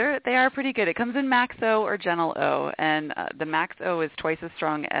 They are pretty good. It comes in Max O or Gentle O, and the Max O is twice as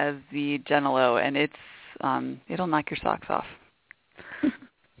strong as the Gentle O, and it'll knock your socks off.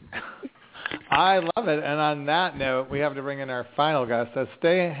 I love it. And on that note, we have to bring in our final guest. So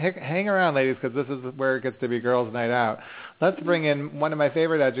hang around, ladies, because this is where it gets to be girls' night out. Let's bring in one of my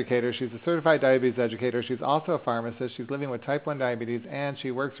favorite educators. She's a certified diabetes educator. She's also a pharmacist. She's living with type 1 diabetes, and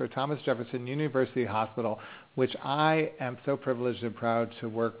she works for Thomas Jefferson University Hospital, which I am so privileged and proud to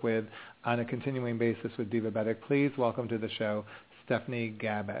work with on a continuing basis with Divabetic. Please welcome to the show, Stephanie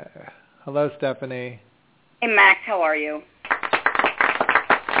Gabe. Hello, Stephanie. Hey, Max. How are you?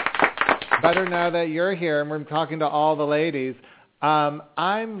 Better now that you're here and we're talking to all the ladies.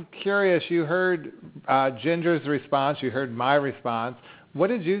 I'm curious, you heard Ginger's response, you heard my response. What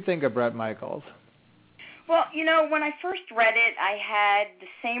did you think of Bret Michaels? Well, when I first read it, I had the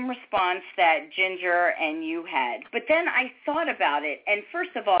same response that Ginger and you had. But then I thought about it, and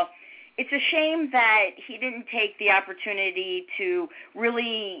first of all, it's a shame that he didn't take the opportunity to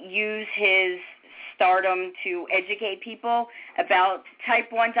really use his stardom to educate people about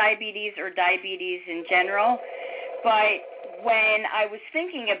type 1 diabetes or diabetes in general. But when I was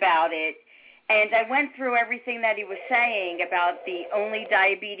thinking about it, and I went through everything that he was saying about the only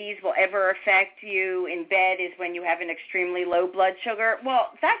diabetes will ever affect you in bed is when you have an extremely low blood sugar, well,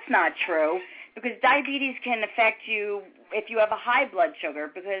 that's not true, because diabetes can affect you if you have a high blood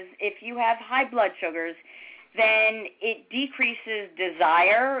sugar, because if you have high blood sugars, then it decreases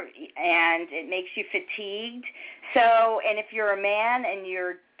desire and it makes you fatigued. So, and if you're a man and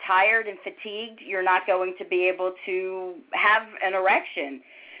you're tired and fatigued, you're not going to be able to have an erection.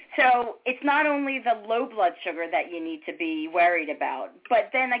 So it's not only the low blood sugar that you need to be worried about. But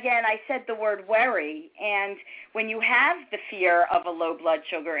then again, I said the word worry, and when you have the fear of a low blood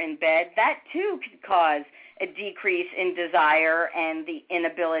sugar in bed, that too could cause a decrease in desire and the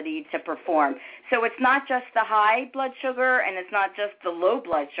inability to perform. So it's not just the high blood sugar and it's not just the low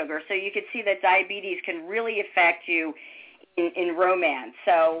blood sugar. So you can see that diabetes can really affect you in romance.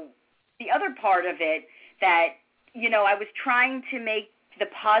 So the other part of it that, I was trying to make the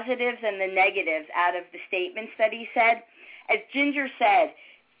positives and the negatives out of the statements that he said. As Ginger said,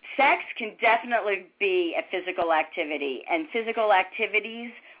 sex can definitely be a physical activity, and physical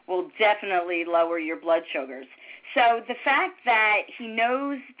activities will definitely lower your blood sugars. So the fact that he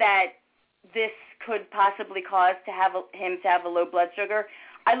knows that this could possibly cause him to have a low blood sugar,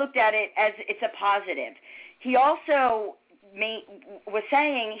 I looked at it as it's a positive. He also was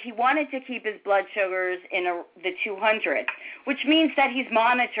saying he wanted to keep his blood sugars in the 200, which means that he's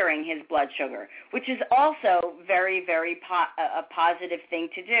monitoring his blood sugar, which is also very, very a positive thing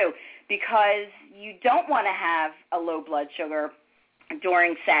to do, because you don't want to have a low blood sugar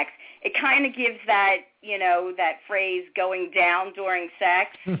during sex. It kind of gives that, that phrase, going down during sex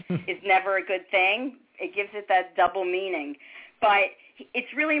is never a good thing. It gives it that double meaning. But it's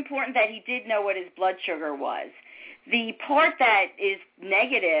really important that he did know what his blood sugar was. The part that is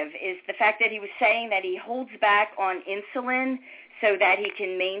negative is the fact that he was saying that he holds back on insulin so that he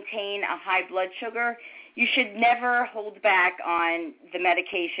can maintain a high blood sugar. You should never hold back on the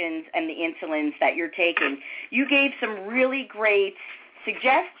medications and the insulins that you're taking. You gave some really great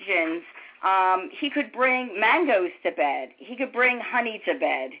suggestions. He could bring mangoes to bed. He could bring honey to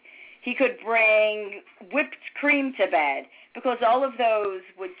bed. He could bring whipped cream to bed. because all of those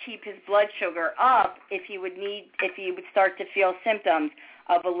would keep his blood sugar up if he would start to feel symptoms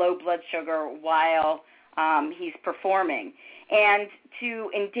of a low blood sugar while he's performing. And to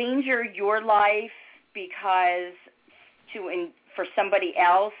endanger your life for somebody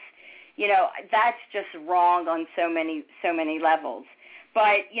else, that's just wrong on so many levels.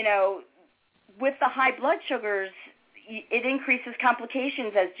 But, with the high blood sugars, it increases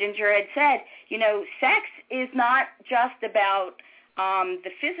complications, as Ginger had said. Sex is not just about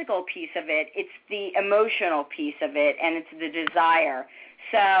the physical piece of it. It's the emotional piece of it, and it's the desire.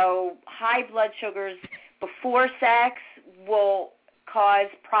 So high blood sugars before sex will cause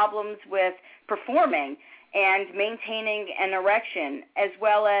problems with performing and maintaining an erection, as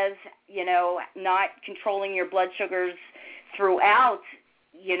well as, not controlling your blood sugars throughout,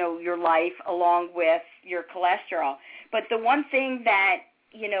 your life along with your cholesterol. But the one thing that,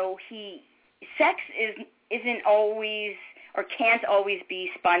 sex isn't always or can't always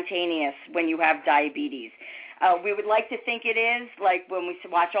be spontaneous when you have diabetes. We would like to think it is, like when we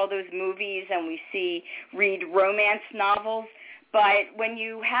watch all those movies and we read romance novels. But when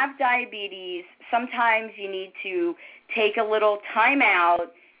you have diabetes, sometimes you need to take a little time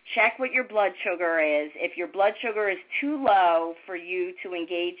out, check what your blood sugar is. If your blood sugar is too low for you to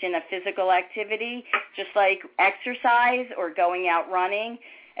engage in a physical activity, just like exercise or going out running,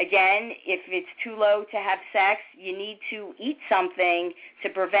 again, if it's too low to have sex, you need to eat something to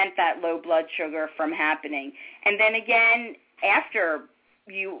prevent that low blood sugar from happening. And then again, after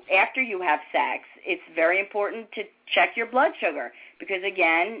you have sex, it's very important to check your blood sugar because,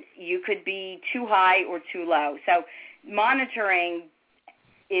 again, you could be too high or too low. So monitoring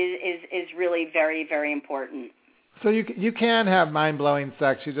is really very, very important. So you can have mind-blowing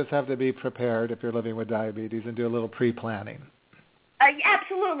sex. You just have to be prepared if you're living with diabetes and do a little pre-planning.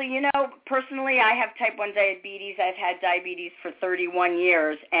 Absolutely. Personally, I have type 1 diabetes. I've had diabetes for 31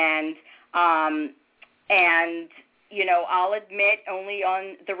 years, and I'll admit only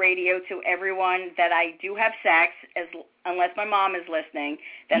on the radio to everyone that I do have sex, unless my mom is listening,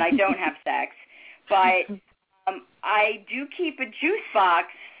 then I don't have sex. But I do keep a juice box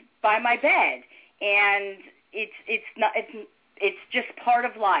by my bed, and it's just part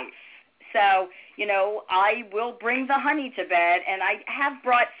of life. So, I will bring the honey to bed, and I have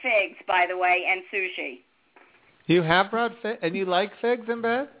brought figs, by the way, and sushi. You have brought figs? And you like figs in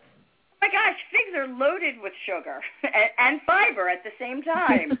bed? Oh, my gosh, figs are loaded with sugar and fiber at the same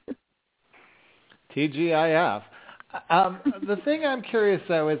time. TGIF. The thing I'm curious,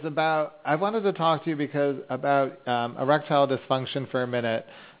 though, is I wanted to talk to you about erectile dysfunction for a minute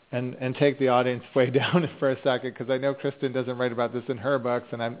and take the audience way down for a second, because I know Kristan doesn't write about this in her books,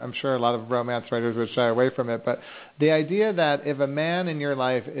 and I'm sure a lot of romance writers would shy away from it. But the idea that if a man in your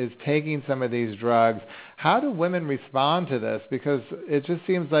life is taking some of these drugs, how do women respond to this? Because it just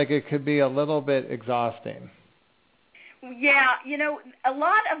seems like it could be a little bit exhausting. Yeah, a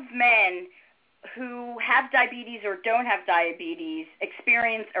lot of men who have diabetes or don't have diabetes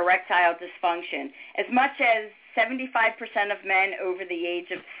experience erectile dysfunction. As much as 75% of men over the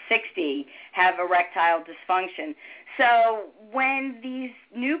age of 60 have erectile dysfunction. So when these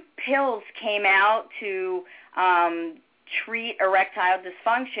new pills came out to treat erectile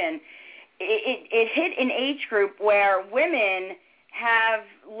dysfunction, it hit an age group where women have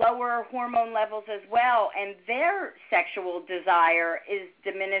lower hormone levels as well, and their sexual desire is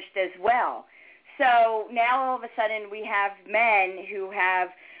diminished as well. So now all of a sudden we have men who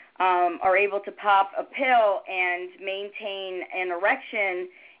are able to pop a pill and maintain an erection,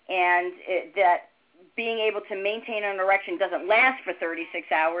 and that being able to maintain an erection doesn't last for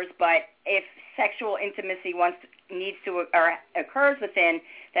 36 hours, but if sexual intimacy occurs within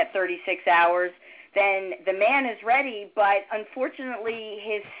that 36 hours, then the man is ready, but unfortunately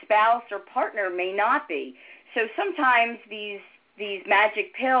his spouse or partner may not be. So sometimes these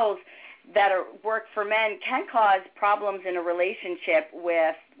magic pills that work for men can cause problems in a relationship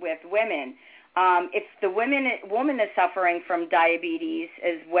with women. If the woman is suffering from diabetes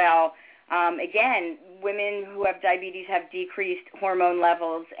as well, again, women who have diabetes have decreased hormone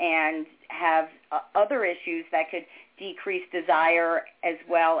levels and have other issues that could decrease desire as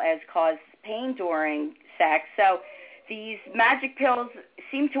well as cause pain during sex. So these magic pills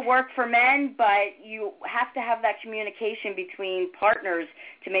seem to work for men, but you have to have that communication between partners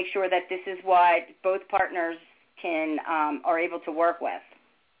to make sure that this is what both partners are able to work with.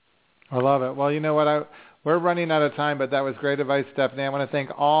 I love it. Well, you know what? We're running out of time, but that was great advice, Stephanie. I want to thank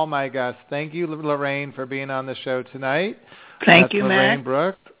all my guests. Thank you, Lorraine, for being on the show tonight. Thank you, Lorraine Matt.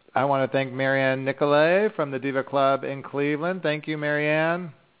 Brooks. I want to thank Marianne Nicolay from the Diva Club in Cleveland. Thank you,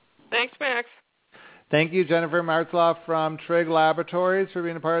 Marianne. Thanks, Max. Thank you, Jennifer Martzloff from Trigg Laboratories, for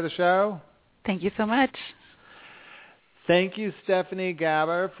being a part of the show. Thank you so much. Thank you, Stephanie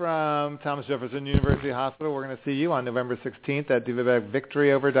Gaber from Thomas Jefferson University Hospital. We're going to see you on November 16th at Divabetic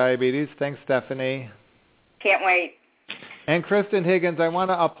Victory Over Diabetes. Thanks, Stephanie. Can't wait. And Kristan Higgins, I want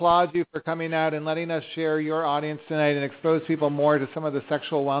to applaud you for coming out and letting us share your audience tonight and expose people more to some of the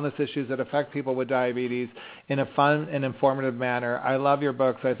sexual wellness issues that affect people with diabetes in a fun and informative manner. I love your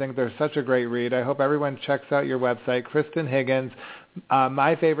books. I think they're such a great read. I hope everyone checks out your website, Kristan Higgins.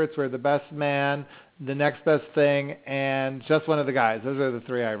 My favorites were The Best Man, The Next Best Thing, and Just One of the Guys. Those are the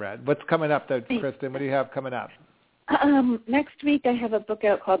three I read. What's coming up, though, Kristan? What do you have coming up? Next week I have a book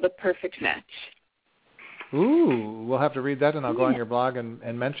out called The Perfect Match. Ooh, we'll have to read that, and I'll go on your blog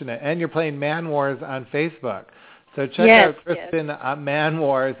and mention it. And you're playing Man Wars on Facebook. So check out Kristan Man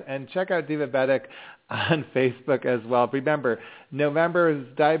Wars, and check out Divabetic on Facebook as well. Remember, November's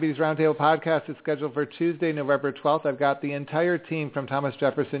Diabetes Roundtable podcast is scheduled for Tuesday, November 12th. I've got the entire team from Thomas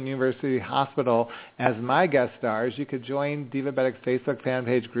Jefferson University Hospital as my guest stars. You could join Divabetic's Facebook fan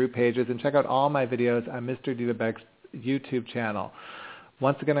page, group pages, and check out all my videos on Mr. Divabetic's YouTube channel.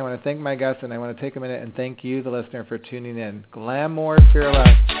 Once again, I want to thank my guests, and I want to take a minute and thank you, the listener, for tuning in. Glamour, fearless.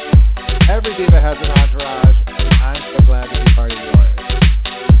 Every diva has an entourage, and I'm so glad to be part of yours.